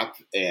gap.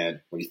 And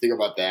when you think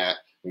about that,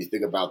 when you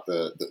think about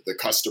the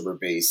customer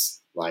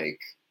base, like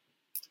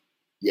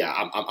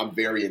yeah, I'm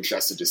very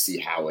interested to see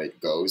how it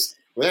goes.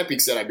 With that being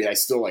said, I mean, I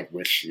still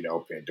wish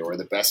Pandora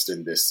the best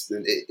in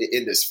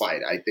this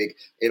fight. I think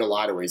in a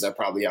lot of ways, I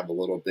probably have a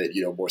little bit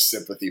more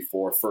sympathy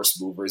for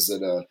first movers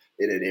in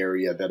an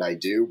area than I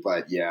do.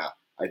 But yeah,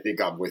 I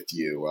think I'm with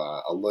you.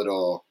 A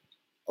little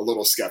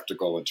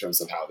skeptical in terms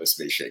of how this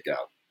may shake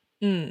out.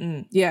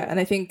 Yeah, and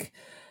I think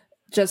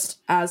just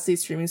as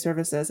these streaming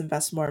services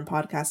invest more in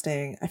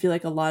podcasting, I feel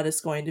like a lot is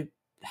going to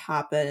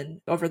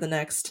happen over the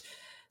next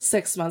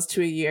 6 months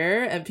to a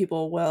year, and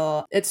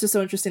it's just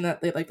so interesting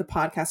that the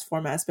podcast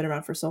format has been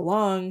around for so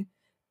long,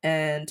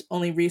 and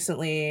only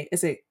recently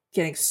is it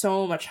getting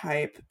so much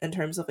hype in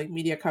terms of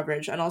media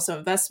coverage and also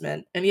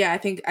investment. And yeah, I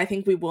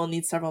think we will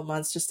need several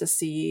months just to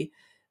see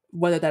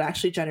whether that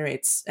actually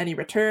generates any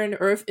return,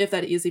 or if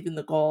that is even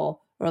the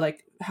goal, or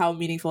how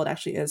meaningful it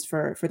actually is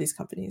for these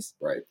companies.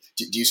 Right.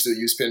 Do you still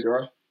use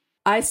Pandora?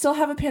 I still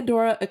have a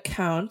Pandora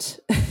account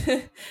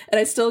and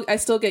I still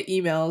get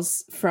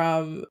emails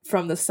from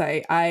the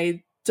site.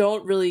 I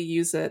don't really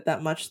use it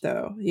that much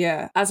though.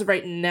 Yeah. As of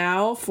right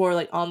now,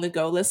 for on the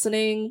go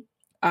listening,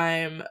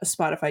 I'm a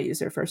Spotify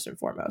user first and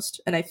foremost.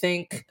 And I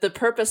think the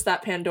purpose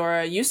that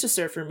Pandora used to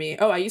serve for me,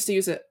 I used to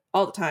use it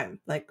all the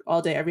time,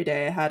 all day, every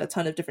day. I had a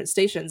ton of different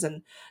stations,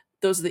 and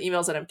those are the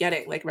emails that I'm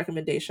getting,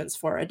 recommendations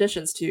for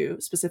additions to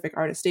specific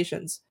artist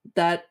stations.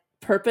 That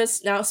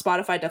purpose, now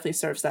Spotify definitely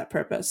serves that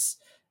purpose.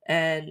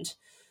 And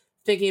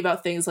thinking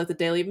about things like the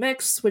daily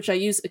mix, which I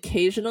use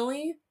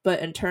occasionally,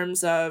 but in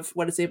terms of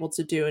what it's able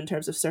to do in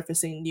terms of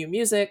surfacing new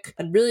music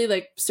and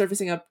really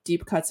surfacing up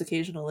deep cuts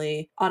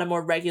occasionally on a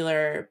more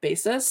regular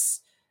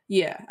basis,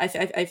 yeah, I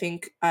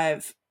think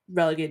I've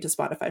relegated to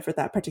Spotify for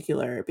that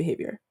particular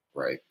behavior.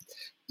 Right.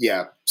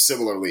 Yeah,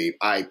 similarly,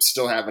 I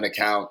still have an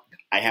account.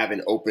 I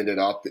haven't opened it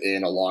up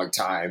in a long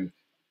time.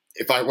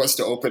 If I was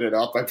to open it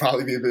up, I'd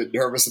probably be a bit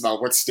nervous about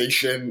what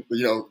station,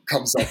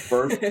 comes up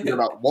first.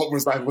 About what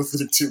was I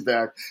listening to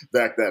back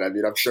then. I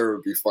mean, I'm sure it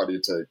would be funny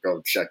to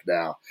go check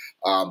now.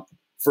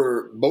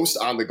 For most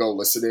on-the-go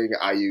listening,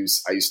 I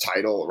use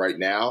Tidal right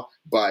now,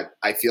 but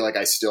I feel like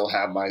I still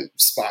have my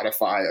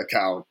Spotify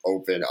account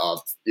open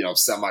up,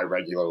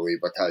 semi-regularly,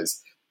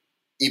 because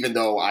even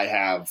though I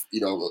have,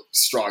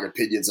 strong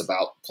opinions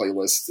about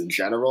playlists in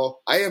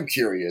general, I am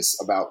curious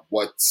about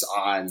what's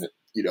on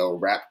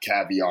Rap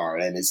Caviar,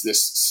 and is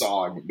this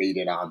song made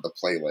it on the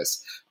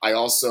playlist? I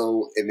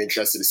also am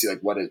interested to see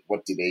what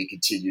do they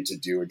continue to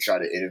do and try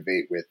to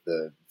innovate with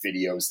the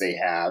videos they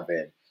have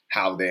and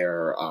how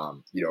they're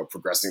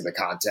progressing the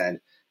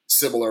content.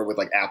 Similar with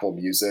Apple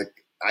Music,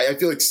 I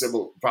feel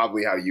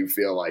probably how you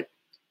feel.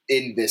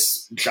 In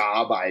this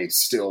job, I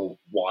still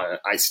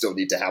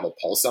need to have a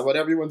pulse on what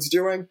everyone's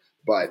doing,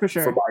 but for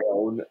sure, for my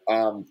own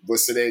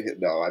listening,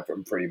 no,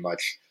 I'm pretty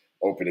much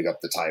opening up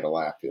the Tidal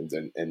app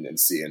and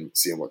seeing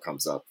what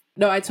comes up.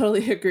 No, I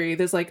totally agree.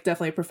 There's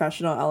definitely a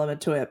professional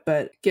element to it,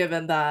 but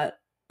given that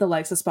the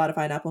likes of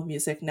Spotify and Apple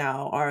Music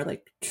now are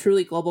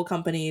truly global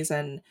companies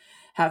and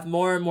have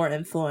more and more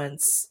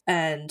influence,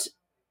 and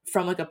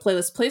from a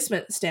playlist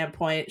placement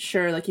standpoint,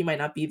 sure, you might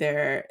not be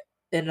there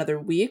in another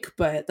week,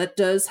 but that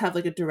does have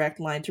a direct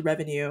line to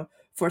revenue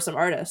for some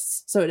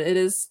artists. So it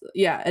is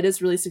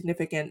really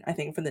significant, I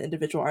think, from the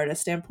individual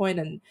artist standpoint,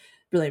 and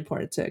really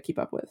important to keep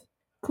up with.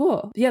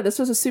 Cool. Yeah, this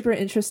was a super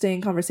interesting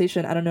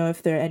conversation. I don't know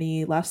if there are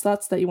any last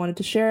thoughts that you wanted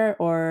to share,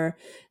 or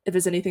if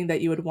there's anything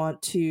that you would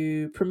want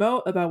to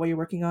promote about what you're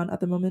working on at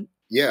the moment.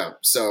 Yeah,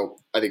 so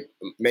I think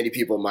many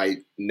people might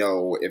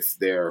know if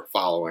they're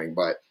following,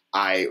 but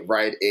I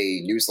write a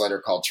newsletter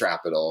called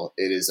Trapital.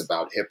 It is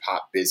about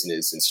hip-hop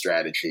business and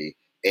strategy,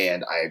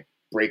 and I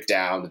break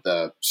down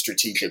the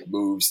strategic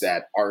moves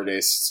that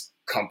artists,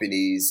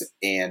 companies,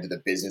 and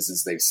the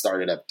businesses they've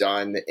started have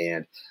done,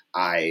 and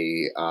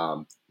I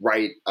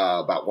write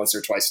about once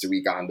or twice a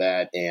week on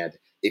that. And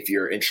if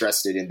you're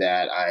interested in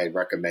that, I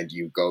recommend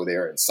you go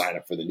there and sign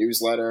up for the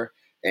newsletter.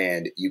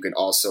 And you can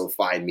also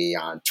find me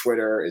on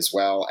Twitter as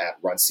well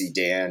at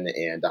RunCDan,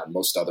 and on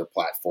most other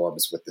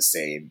platforms with the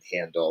same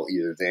handle,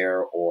 either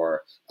there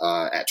or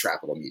at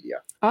Trapital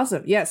Media.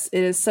 Awesome. Yes,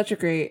 it is such a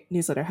great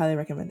newsletter. Highly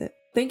recommend it.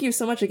 Thank you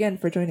so much again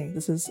for joining.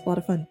 This is a lot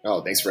of fun.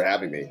 Oh, thanks for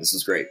having me. This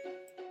was great.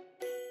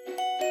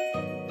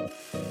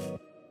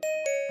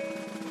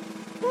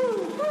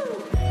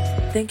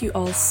 Thank you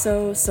all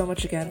so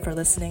much again for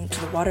listening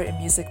to the Water and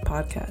Music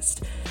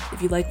podcast.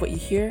 If you like what you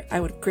hear, I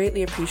would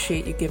greatly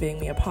appreciate you giving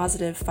me a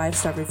positive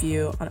 5-star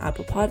review on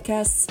Apple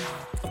Podcasts,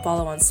 a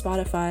follow on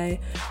Spotify,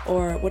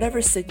 or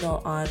whatever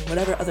signal on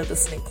whatever other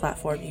listening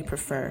platform you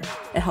prefer.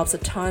 It helps a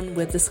ton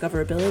with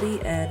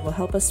discoverability and will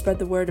help us spread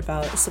the word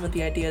about some of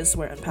the ideas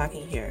we're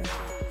unpacking here.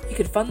 You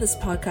can fund this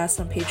podcast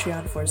on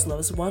Patreon for as low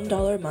as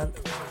 $1 a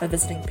month by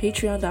visiting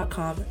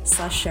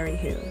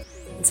patreon.com/SherryHu.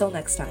 Until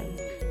next time.